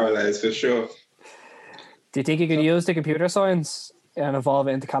getting paralyzed for sure. Do you think you can use the computer science and evolve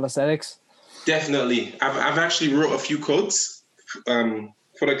it into calisthenics? Definitely. I've actually wrote a few codes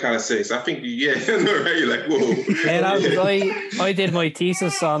for the calisthenics. I think, right? You're like, whoa. And I did my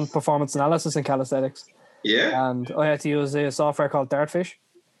thesis on performance analysis in calisthenics. Yeah. And I had to use a software called Dartfish.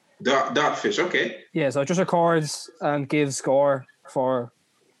 Dartfish, okay. Yeah, so it just records and gives score for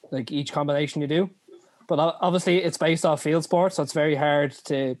like each combination you do. But obviously it's based off field sport, so it's very hard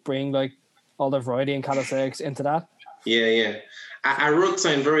to bring like all the variety in calisthenics into that. Yeah. I wrote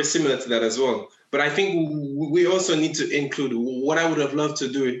something very similar to that as well. But I think we also need to include, what I would have loved to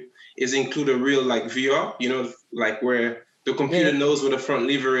do is include a real like VR, like where the computer knows what a front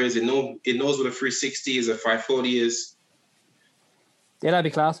lever is, it knows what a 360 is, a 540 is. Yeah, that'd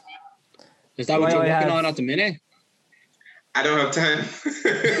be class. Is that what you're working on at the minute? I don't have time.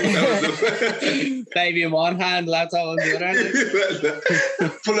 Baby in one hand, laptop on the other.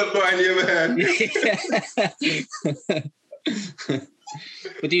 Pull up bar in the other hand.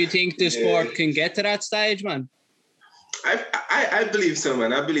 But do you think the sport can get to that stage, man? I believe so,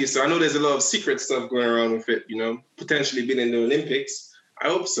 man. I believe so. I know there's a lot of secret stuff going around with it, potentially being in the Olympics. I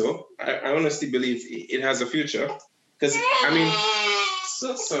hope so. I honestly believe it has a future. Because,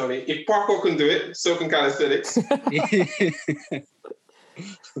 so sorry. If parkour can do it, so can calisthenics.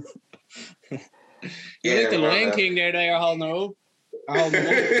 You're like the Lion King there, holding her up.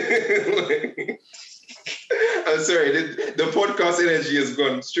 I'm sorry, the podcast energy has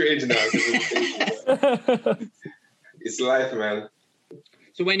gone straight into now. It's life, man.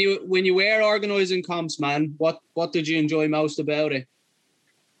 So when you were organising comps, man, what did you enjoy most about it?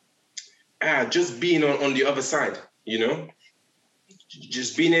 Just being on the other side,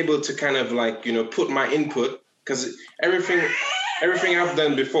 just being able to kind of like, you know, put my input, because everything I've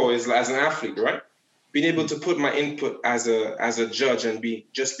done before is as an athlete, right? Being able to put my input as a judge and be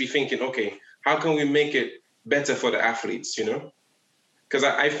thinking, okay, how can we make it better for the athletes, you know? Because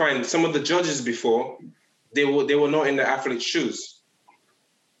I find some of the judges before, they were not in the athlete's shoes.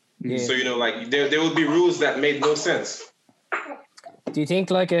 Yeah. So, you know, like there would be rules that made no sense. Do you think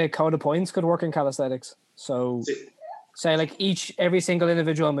like a code of points could work in calisthenics? So say like every single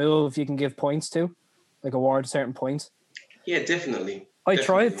individual move you can give points to, like award certain points. Yeah, definitely. I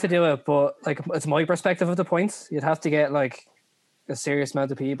tried to do it, but like it's my perspective of the points. You'd have to get like a serious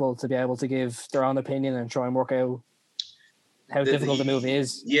amount of people to be able to give their own opinion and try and work out how difficult the move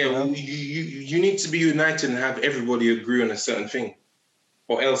is. Yeah, you know? you need to be united and have everybody agree on a certain thing,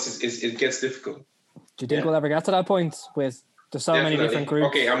 or else it gets difficult. Do you think we'll ever get to that point with there's so many different groups?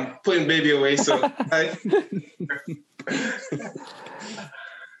 Okay, I'm putting baby away, so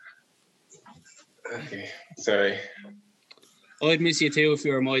okay, sorry. I'd miss you too if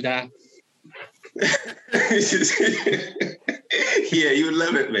you were my dad. Yeah, you would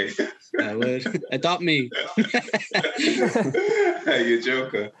love it, mate. I would. Adopt me. You're a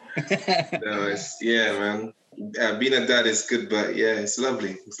joker. No, yeah, man. Being a dad is good, but yeah, it's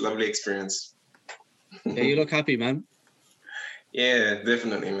lovely. It's a lovely experience. Yeah, you look happy, man. Yeah,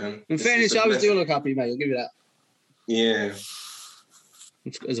 definitely, man. In fairness, you always do look happy, mate. I'll give you that. Yeah.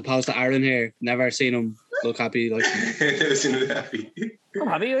 As opposed to Aaron here, never seen him look happy. Like never seen him happy. I'm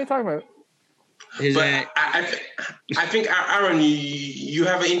happy. What are you talking about? I think Aaron, you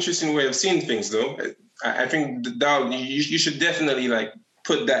have an interesting way of seeing things, though. I think that you should definitely like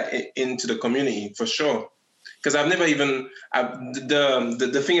put that into the community for sure. Because I've never even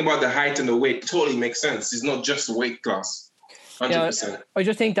the thing about the height and the weight totally makes sense. It's not just weight class. 100%. Yeah, I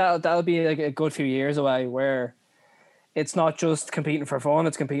just think that'll be like a good few years away where it's not just competing for fun,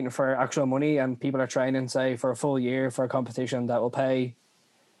 it's competing for actual money, and people are training, say, for a full year for a competition that will pay.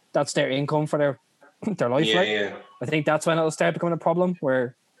 That's their income for their life, right? Yeah. I think that's when it'll start becoming a problem,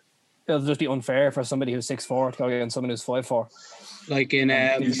 where it'll just be unfair for somebody who's 6'4" to go against someone who's 5'4". Like in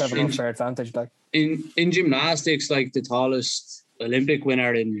you just have an unfair advantage. Like in gymnastics, like the tallest Olympic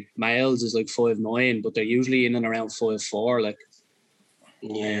winner in males is like 5'9", but they're usually in and around 5'4". Like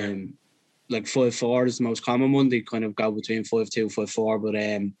like 5'4" is the most common one. They kind of go between 5'2", 5'4", but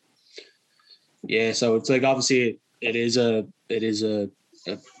yeah. So it's like obviously it is a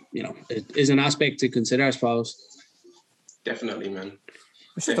you know, it is an aspect to consider, I suppose. Definitely, man.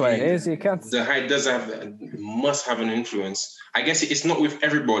 It's just the way it is. You can't. The height must have an influence. I guess it's not with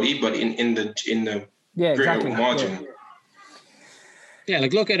everybody, but in the greater margin. Yeah,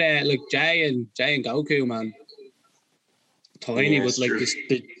 like look at like Jay and Goku, man. Tiny, but like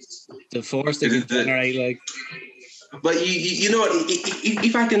the force they can generate, like. But you know,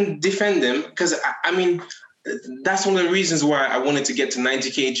 if I can defend them, because I mean, that's one of the reasons why I wanted to get to 90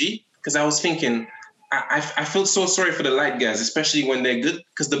 kg, because I was thinking, I felt so sorry for the light guys, especially when they're good,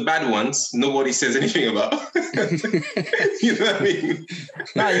 because the bad ones, nobody says anything about. You know what I mean?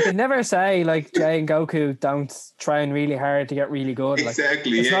 No, you could never say, like, Jay and Goku don't trying really hard to get really good. Like,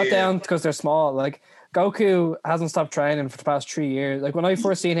 exactly. It's not down because they're small. Like, Goku hasn't stopped training for the past 3 years. Like, when I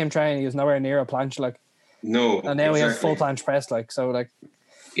first seen him train, he was nowhere near a planche, like. No. And now he has full planche press, like, so, like.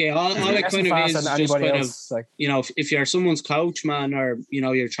 Yeah, all it kind of is just kind else, like, you know, if you're someone's coach, man, or, you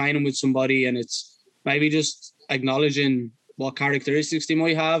know, you're training with somebody and it's maybe just acknowledging what characteristics they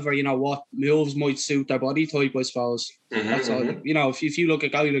might have, or, you know, what moves might suit their body type, I suppose. That's all. You know, if you look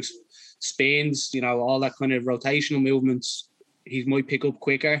at guy who looks spins, you know, all that kind of rotational movements, he might pick up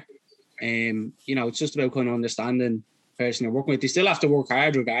quicker. You know, it's just about kind of understanding the person you're working with. They still have to work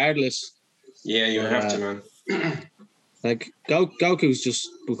hard regardless. Yeah, you have to, man. Like, Goku's just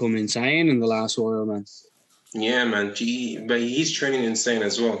become insane in the last while, man. Yeah, man. But he's training insane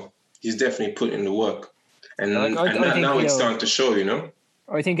as well. He's definitely putting in the work. And now it's starting to show, you know?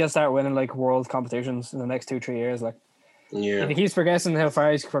 I think he'll start winning, like, world competitions in the next 2-3 years. Like, yeah. If he keeps progressing how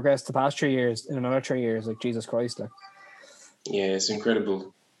far he's progressed the past 3 years, in another 3 years, like, Jesus Christ, like. Yeah, it's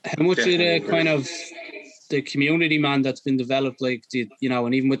incredible. How much of the kind of the community, man, that's been developed, like, you know,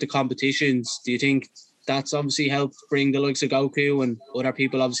 and even with the competitions, do you think that's obviously helped bring the likes of Goku and other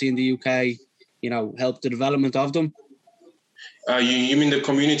people obviously in the UK, you know, help the development of them? You mean the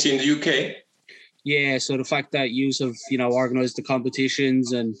community in the UK? Yeah, so the fact that you have, you know, organised the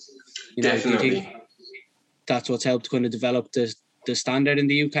competitions and, you know, definitely. Do you think that's what's helped kind of develop the standard in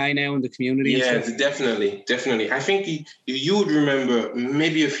the UK now in the community? Yeah, definitely. I think you would remember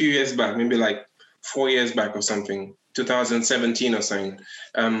maybe a few years back, maybe like 4 years back or something, 2017 or something.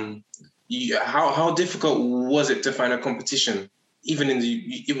 How difficult was it to find a competition even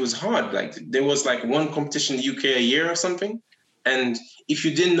it was hard. Like there was like one competition in the UK a year or something. And if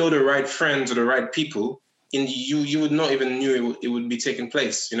you didn't know the right friends or the right people, you would not even knew it would be taking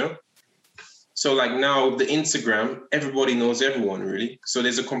place, you know? So like now the Instagram, everybody knows everyone really. So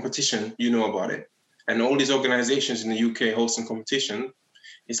there's a competition, you know about it. And all these organizations in the UK hosting competition,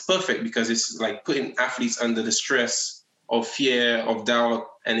 it's perfect because it's like putting athletes under the stress of fear, of doubt,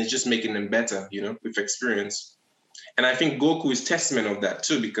 and it's just making them better, you know, with experience. And I think Goku is testament of that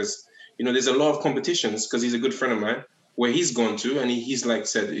too, because, you know, there's a lot of competitions, because he's a good friend of mine, where he's gone to, and he's like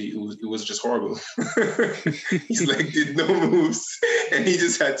said it was just horrible. He's like did no moves, and he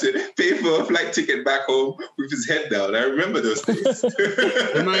just had to pay for a flight ticket back home with his head down. I remember those days.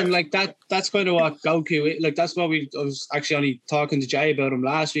 Well, man, like that's kind of what Goku, like that's what I was actually only talking to Jay about him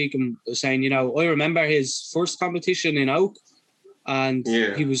last week, and was saying, you know, I remember his first competition in Oak, and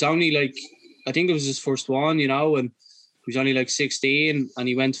he was only like, I think it was his first one, you know, and he was only like 16, and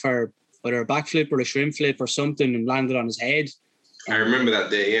he went for either a backflip or a shrimp flip or something and landed on his head. I remember that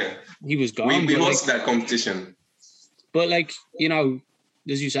day, yeah. He was gone. We lost that competition. But like, you know,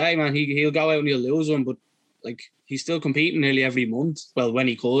 as you say, man, he'll go out and he'll lose one, but like he's still competing nearly every month. Well, when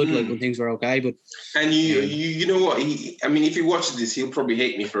he could, like when things were okay. But and you know what? I mean, if he watches this, he'll probably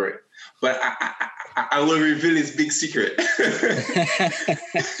hate me for it. But I will reveal his big secret.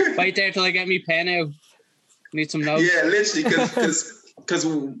 Wait there till I get me pen out. Need some notes. Yeah, literally, because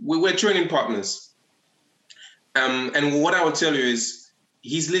we were training partners. And what I would tell you is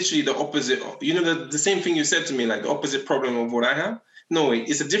he's literally the opposite. You know, the same thing you said to me, like the opposite problem of what I have? No,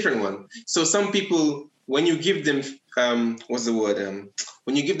 it's a different one. So some people, when you give them,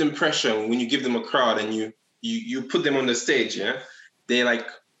 when you give them pressure, when you give them a crowd and you put them on the stage, yeah, they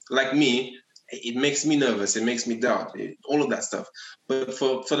like me, it makes me nervous. It makes me doubt all of that stuff. But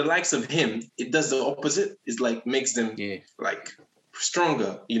for the likes of him, it does the opposite. It's like makes them like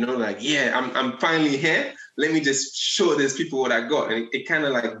stronger, you know, like, I'm finally here. Let me just show these people what I got. And it kind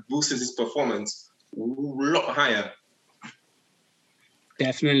of like boosts his performance a lot higher.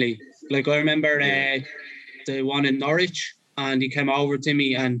 Definitely. Like I remember the one in Norwich, and he came over to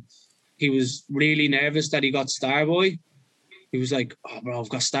me and he was really nervous that he got Starboy. He was like, "Oh, bro, I've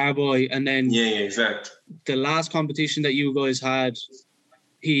got Starboy." And then exactly. The last competition that you guys had,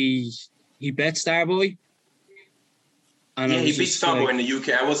 he bet Starboy. And he beat Starboy in the UK.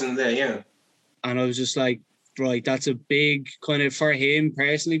 I wasn't there, And I was just like, right, that's a big kind of, for him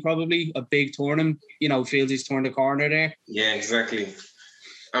personally, probably a big tournament. You know, feels he's turned the corner there. Yeah, exactly.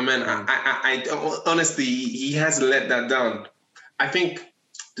 I mean, I honestly, he hasn't let that down. I think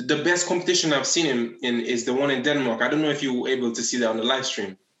the best competition I've seen him in is the one in Denmark. I don't know if you were able to see that on the live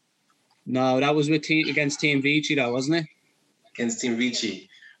stream. No, that was against Team Vici, though, wasn't it? Against Team Vici.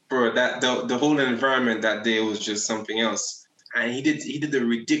 Bro, that the whole environment that day was just something else. And he did a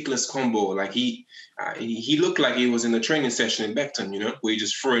ridiculous combo. Like he looked like he was in a training session in Beckton, you know, where he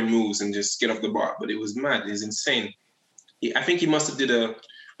just throwing moves and just get off the bar. But it was mad. It was insane. I think he must have did a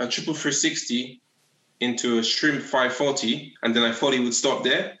triple 360 into a shrimp 540, and then I thought he would stop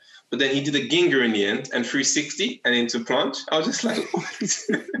there. But then he did a Ginger in the end and 360 and into planche. I was just like, what?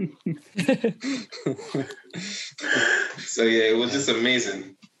 So it was just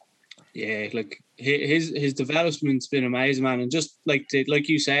amazing. Yeah, like his development's been amazing, man. And just like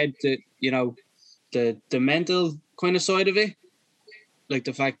you said, you know, the mental kind of side of it, like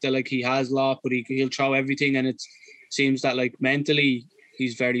the fact that like he has lot, but he'll throw everything, and it seems that like mentally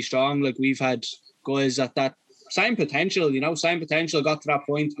he's very strong. Like we've had guys at that same potential, got to that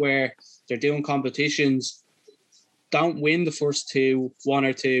point where they're doing competitions, don't win the first one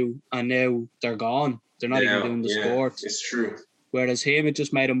or two, and now they're gone. They're not even doing the sport. It's true. Whereas him, it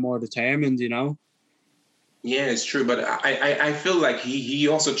just made him more determined, you know? Yeah, it's true. But I feel like he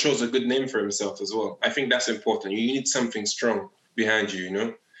also chose a good name for himself as well. I think that's important. You need something strong behind you, you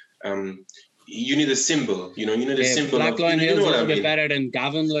know? You need a symbol, you know? You need a symbol. Blackline Hill's a little bit better than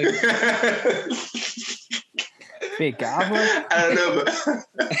Gavin, like. Big Gavin? I don't know, but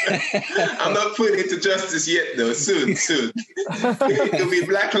I'm not putting it to justice yet, though. Soon. It'll be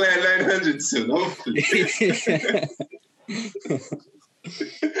Blackline 900 soon, hopefully.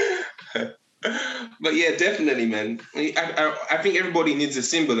 But yeah, definitely, man. I think everybody needs a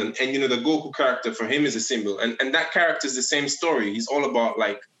symbol, and you know, the Goku character for him is a symbol, and that character is the same story. He's all about,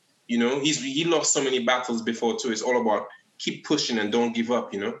 like, you know, he lost so many battles before too. It's all about keep pushing and don't give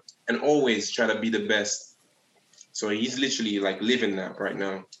up, you know, and always try to be the best. So he's literally like living that right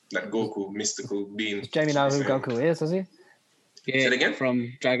now, that Goku mystical being. Does Jamie know who Goku is, does he? Yeah, again?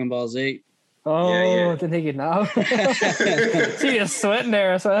 From Dragon Ball Z. Oh, Yeah. didn't think you'd know. See you sweating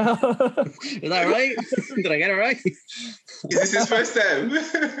there as well. Is that right? Did I get it right? Is this his first time?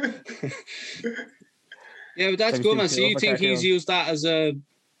 Yeah, but that's good, man. So you think he's used that as I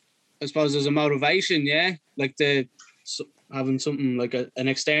suppose, as a motivation, yeah? Like having something like an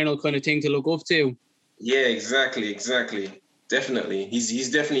external kind of thing to look up to. Yeah, exactly. Definitely. He's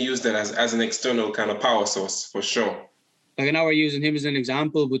definitely used that as an external kind of power source, for sure. Like, I know we're using him as an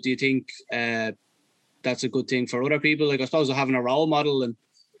example, but do you think that's a good thing for other people? Like, I suppose having a role model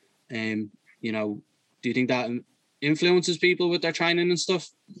and, you know, do you think that influences people with their training and stuff?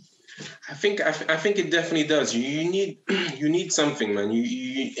 I think it definitely does. You need something, man.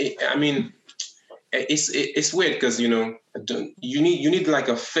 I mean, it's weird because, you know, you need like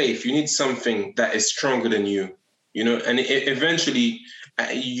a faith. You need something that is stronger than you, you know, and eventually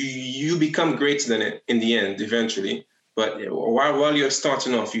you become greater than it in the end, eventually. But while you're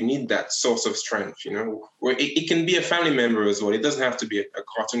starting off, you need that source of strength, you know. Where it can be a family member as well. It doesn't have to be a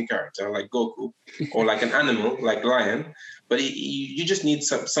cartoon character like Goku or like an animal like Lion. But you just need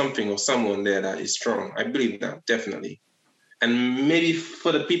something or someone there that is strong. I believe that, definitely. And maybe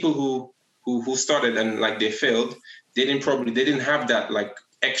for the people who started and like they failed, they didn't have that like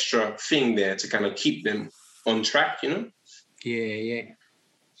extra thing there to kind of keep them on track, you know.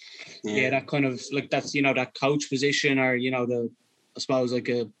 Yeah, that kind of like, that's, you know, that coach position, or, you know, I suppose like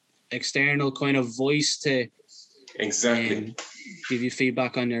a external kind of voice to exactly give you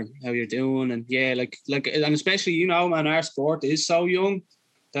feedback on how you're doing. And like and especially, you know, man, our sport is so young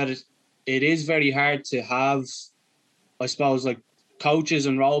that it is very hard to have, I suppose, like coaches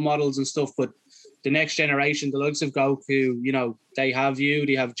and role models and stuff. But the next generation, the likes of Goku, you know, they have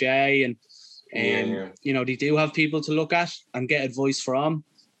Jay, and you know, they do have people to look at and get advice from.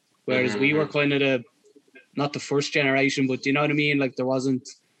 Whereas we were kind of not the first generation, but you know what I mean? Like, there wasn't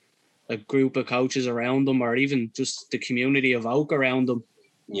a group of coaches around them, or even just the community of Oak around them.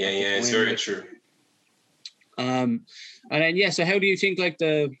 Yeah, it's very true. And then, so how do you think like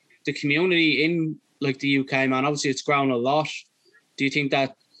the community in like the UK, man? Obviously it's grown a lot. Do you think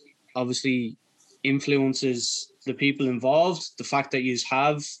that obviously influences the people involved? The fact that you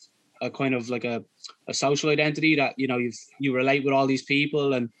have a kind of like a social identity that, you know, you relate with all these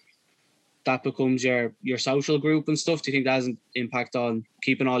people, and that becomes your social group and stuff. Do you think that has an impact on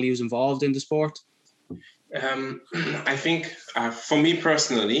keeping all yous involved in the sport? I think for me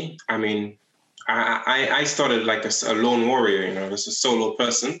personally, I mean, I started like a lone warrior, you know, as a solo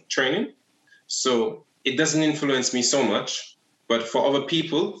person training. So it doesn't influence me so much, but for other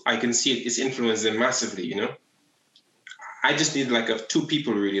people, I can see it's influenced them massively, you know. I just need like two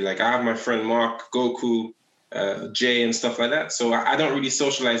people really. Like, I have my friend Mark, Goku, Jay and stuff like that. So I don't really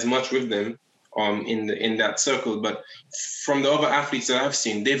socialize much with them in that circle. But from the other athletes that I've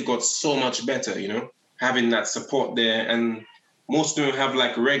seen, they've got so much better, you know, having that support there. And most of them have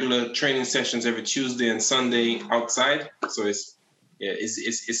like regular training sessions every Tuesday and Sunday outside. So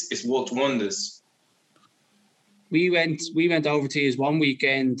it's worked wonders. We went over to his one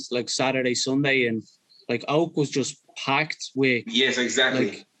weekend, like Saturday, Sunday, and like Oak was just packed with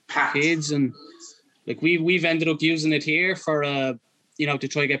like packed kids, and like we've ended up using it here for you know, to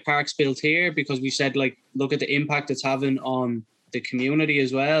try to get parks built here, because we said, like, look at the impact it's having on the community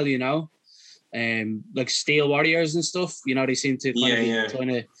as well, you know. Like Steel Warriors and stuff, you know, they seem to kind of be trying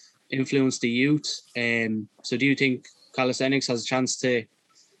to influence the youth. So do you think calisthenics has a chance to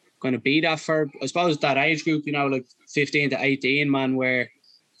kind of be that for, I suppose, that age group, you know, like 15 to 18, man, where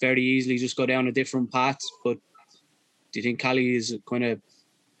very easily just go down a different path? But do you think Cali is a kind of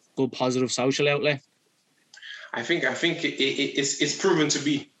good positive social outlet? I think it's proven to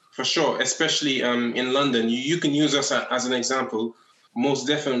be, for sure, especially in London. You can use us as an example, most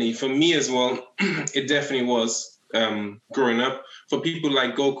definitely. For me as well, it definitely was growing up. For people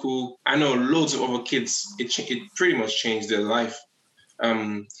like Goku, I know loads of other kids, it pretty much changed their life.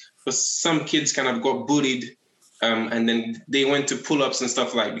 But some kids kind of got bullied, and then they went to pull-ups and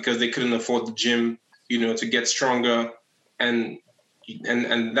stuff, like, because they couldn't afford the gym, you know, to get stronger. And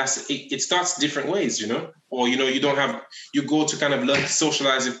that's it starts different ways, you know. Or, you know, you go to kind of learn to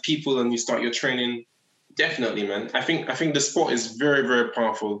socialize with people and you start your training. Definitely, man. I think the sport is very, very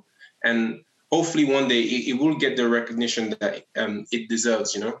powerful, and hopefully one day it will get the recognition that it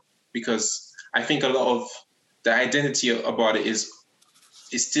deserves, you know, because I think a lot of the identity about it is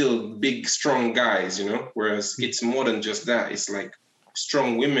still big, strong guys, you know, whereas it's more than just that. It's like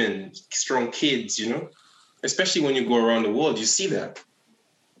strong women, strong kids, you know, especially when you go around the world, you see that.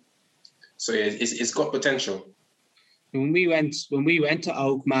 So yeah, it's got potential. When we went to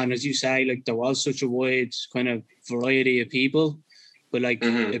Oak, man, as you say, like, there was such a wide kind of variety of people. but like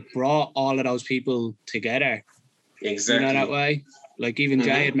it brought all of those people together. Exactly. You know, that way. Like even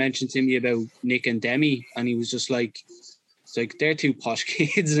Jay had mentioned to me about Nick and Demi, and he was just like, it's like they're two posh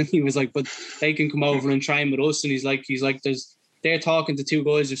kids, and he was like, but they can come over and train with us, and he's like, they're talking to two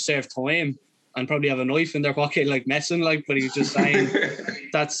guys who've served time and probably have a knife in their pocket, like messing, like, but he's just saying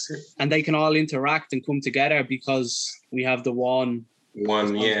and they can all interact and come together because we have the one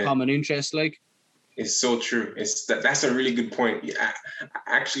common interest, like. It's so true. That's a really good point. Yeah,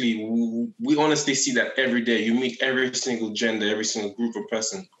 actually, we honestly see that every day. You meet every single gender, every single group of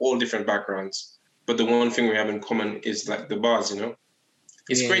person, all different backgrounds. But the one thing we have in common is like the bars, you know?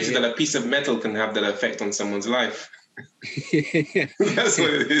 It's crazy that a piece of metal can have that effect on someone's life. That's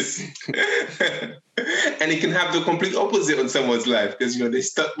what it is. And it can have the complete opposite on someone's life because, you know, they're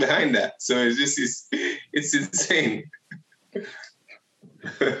stuck behind that. So it's insane.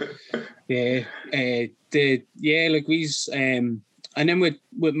 Like we's and then with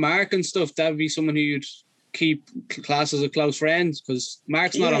Mark and stuff, that'd be someone who you'd keep class as a close friend, because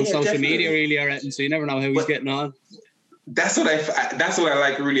Mark's not on social media really or anything, so you never know how he's getting on. That's what I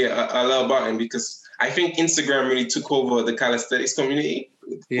like really a lot about him, because I think Instagram really took over the calisthenics community.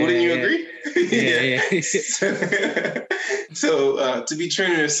 Wouldn't you agree? Yeah. So to be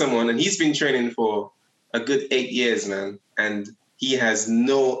training with someone, and he's been training for a good 8 years, man, and he has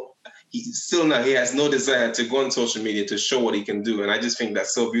no desire to go on social media to show what he can do, and I just think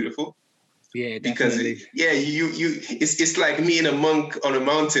that's so beautiful. Yeah, definitely. Because it's like me and a monk on a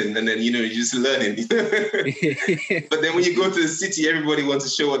mountain, and then, you know, you're just learning. But then when you go to the city, everybody wants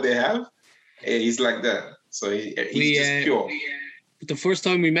to show what they have. He's like that, so he's just pure. The first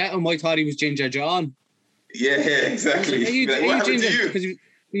time we met him, I thought he was Ginger John. Yeah, exactly. What happened to you? Because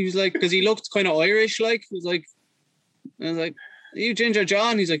he was like, because he looked kind of Irish, like. He was like, I was like, are you Ginger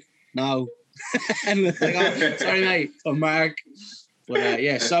John? He's like, no. And like, oh, sorry, mate. I'm Mark.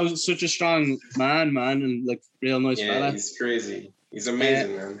 But so such a strong man, and like real nice fella. Yeah, he's crazy. He's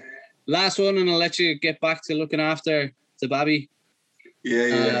amazing, man. Last one, and I'll let you get back to looking after the baby.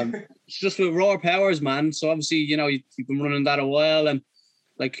 Yeah. It's just with Raw Powers, man. So obviously, you know, you've been running that a while, and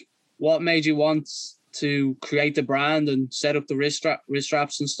like, what made you want to create the brand and set up the wrist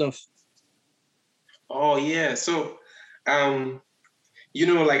straps and stuff? Oh yeah, so you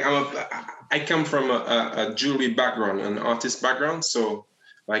know, like I come from a jewelry background, an artist background. So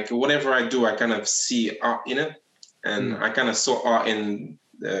like whatever I do, I kind of see art in it, and I kind of saw art in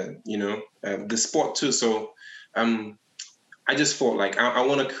the sport too. So I just thought like I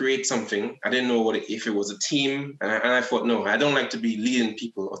want to create something. I didn't know if it was a team, and I thought, no, I don't like to be leading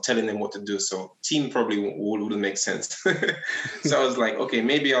people or telling them what to do. So team probably wouldn't make sense. So I was like, okay,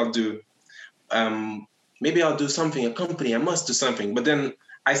 maybe I'll do something, a company. I must do something. But then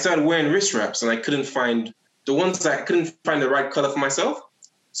I started wearing wrist wraps, and I couldn't find the right color for myself.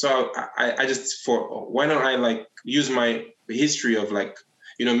 So I just thought, why don't I like use my history of like,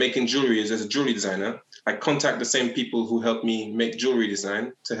 you know, making jewelry as a jewelry designer. I contact the same people who helped me make jewelry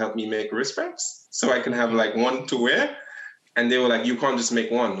design to help me make wrist wraps, so I can have like one to wear. And they were like, you can't just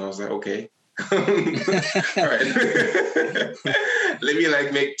make one. And I was like, okay. All right. Let me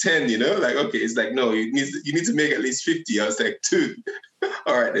like make 10, you know, like, okay. It's like, no, you need to make at least 50. I was like, dude,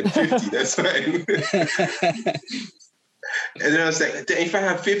 all right, then 50, that's fine. And then I was like, if I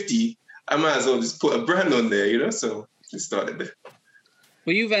have 50, I might as well just put a brand on there, you know? So we started there.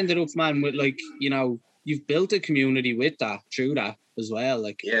 Well, you've ended up, man, with like, you know, you've built a community with that, through that as well.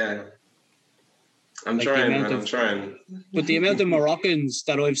 Like, yeah. I'm trying. But the amount of Moroccans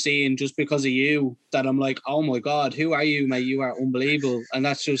that I've seen just because of you, that I'm like, oh my God, who are you, mate? You are unbelievable. And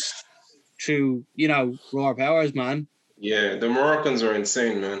that's just through, you know, Raw Powers, man. Yeah, the Moroccans are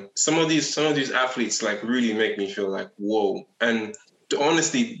insane, man. Some of these athletes like really make me feel like, whoa. And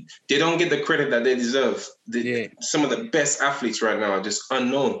honestly, they don't get the credit that they deserve. Some of the best athletes right now are just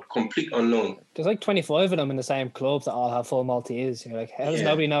unknown, complete unknown. There's like 25 of them in the same club that all have full Maltese. You're like, how does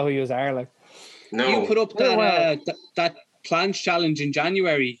nobody know who you are? Like, no. You put up that planche challenge in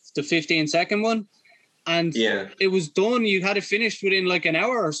January, the 15-second one, and it was done. You had it finished within like an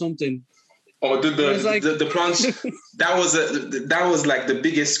hour or something. Oh, the planche, that was like the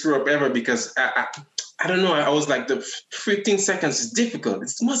biggest screw up ever, because I don't know. I was like, the 15 seconds is difficult.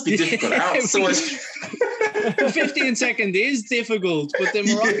 It must be difficult. I have so much. The 15 second is difficult, but the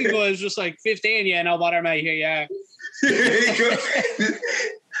Moroccan guy is just like 15. Yeah, no bother, mate. Here, yeah.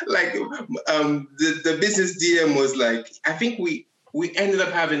 Like the business DM was like, I think we ended up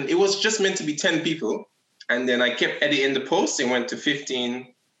having, it was just meant to be 10 people, and then I kept editing the post. It went to 15,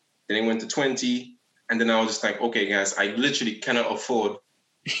 then it went to 20, and then I was just like, okay, guys, I literally cannot afford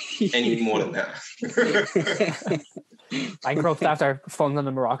any more than that. bankrupt after funding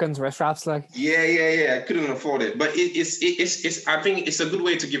the Moroccans wrist wraps, like. Yeah. I couldn't afford it, but it's. I think it's a good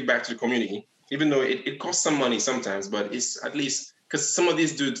way to give back to the community, even though it costs some money sometimes. But it's at least because some of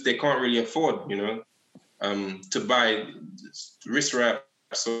these dudes they can't really afford, to buy wrist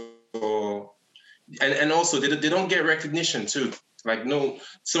wraps and also they don't get recognition too. Like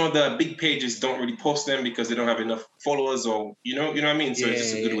some of the big pages don't really post them because they don't have enough followers, or you know what I mean. So it's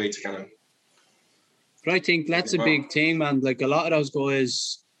just a good way to kind of. But I think that's a big thing, man. Like a lot of those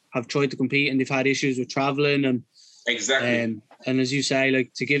guys have tried to compete and they've had issues with traveling and exactly. And as you say,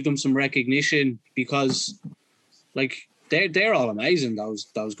 like to give them some recognition because, like they're all amazing.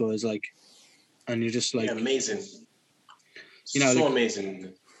 Those guys, like, and you're just like amazing. So like,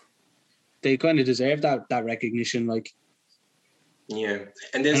 amazing. They kind of deserve that recognition, like. Yeah,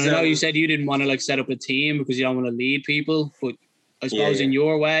 and I know you said you didn't want to like set up a team because you don't want to lead people, but I suppose in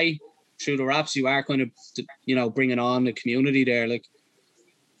your way through the raps you are kind of bringing on the community there, like.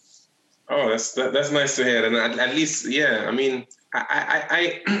 Oh, that's nice to hear, and at least I mean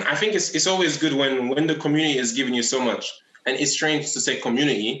I think it's always good when the community is giving you so much, and it's strange to say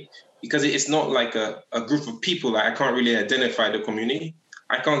community because it's not like a group of people. Like I can't really identify the community.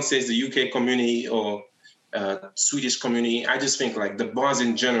 I can't say it's the UK community or Swedish community. I just think like the bars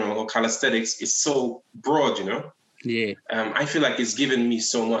in general or calisthenics is so broad, Yeah. I feel like it's given me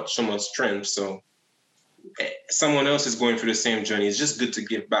so much strength. So someone else is going through the same journey. It's just good to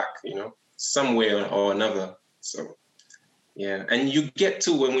give back, some way or another. So yeah, and you get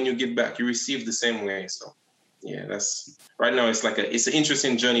to when you give back, you receive the same way. So yeah, that's right now. It's it's an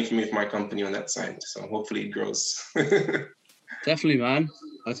interesting journey for me with my company on that side. So hopefully it grows. Definitely, man.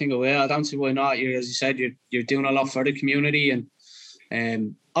 I think it will. I don't see why not. As you said, you're doing a lot for the community,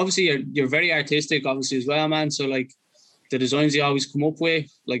 and obviously you're very artistic, obviously as well, man. So like the designs you always come up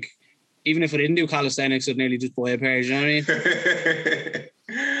with, like even if I didn't do calisthenics, I'd nearly just buy a pair. You know what I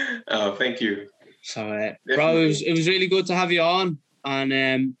mean? Oh, thank you. So, bro, it was really good to have you on,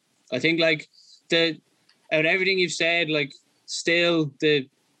 and I think like out of everything you've said, like still the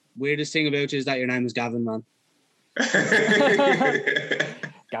weirdest thing about you is that your name is Gavin, man.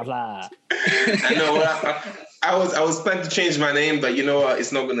 Gavla. I know. I was planning to change my name, but you know what?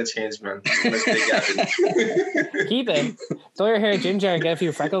 It's not going to change, man. Keep it. Dye your hair ginger and get a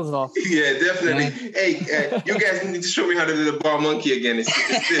few freckles and all. Yeah, definitely. Yeah. Hey, you guys need to show me how to do the bar monkey again. It's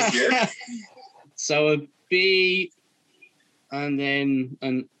this, yeah? So a B and then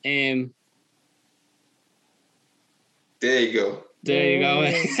an M. There you go. There you go.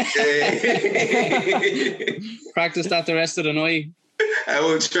 Practice that the rest of the night. I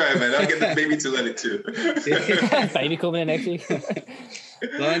will try, man. I'll get the baby to let it too. Baby coming in next week.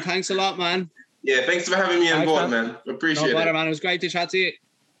 Ryan, thanks a lot, man. Yeah, thanks for having me on board, man. Appreciate it. Man. It was great to chat to you.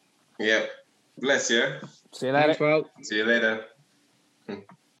 Yeah. Bless you. See you later. Thanks, bro. See you later.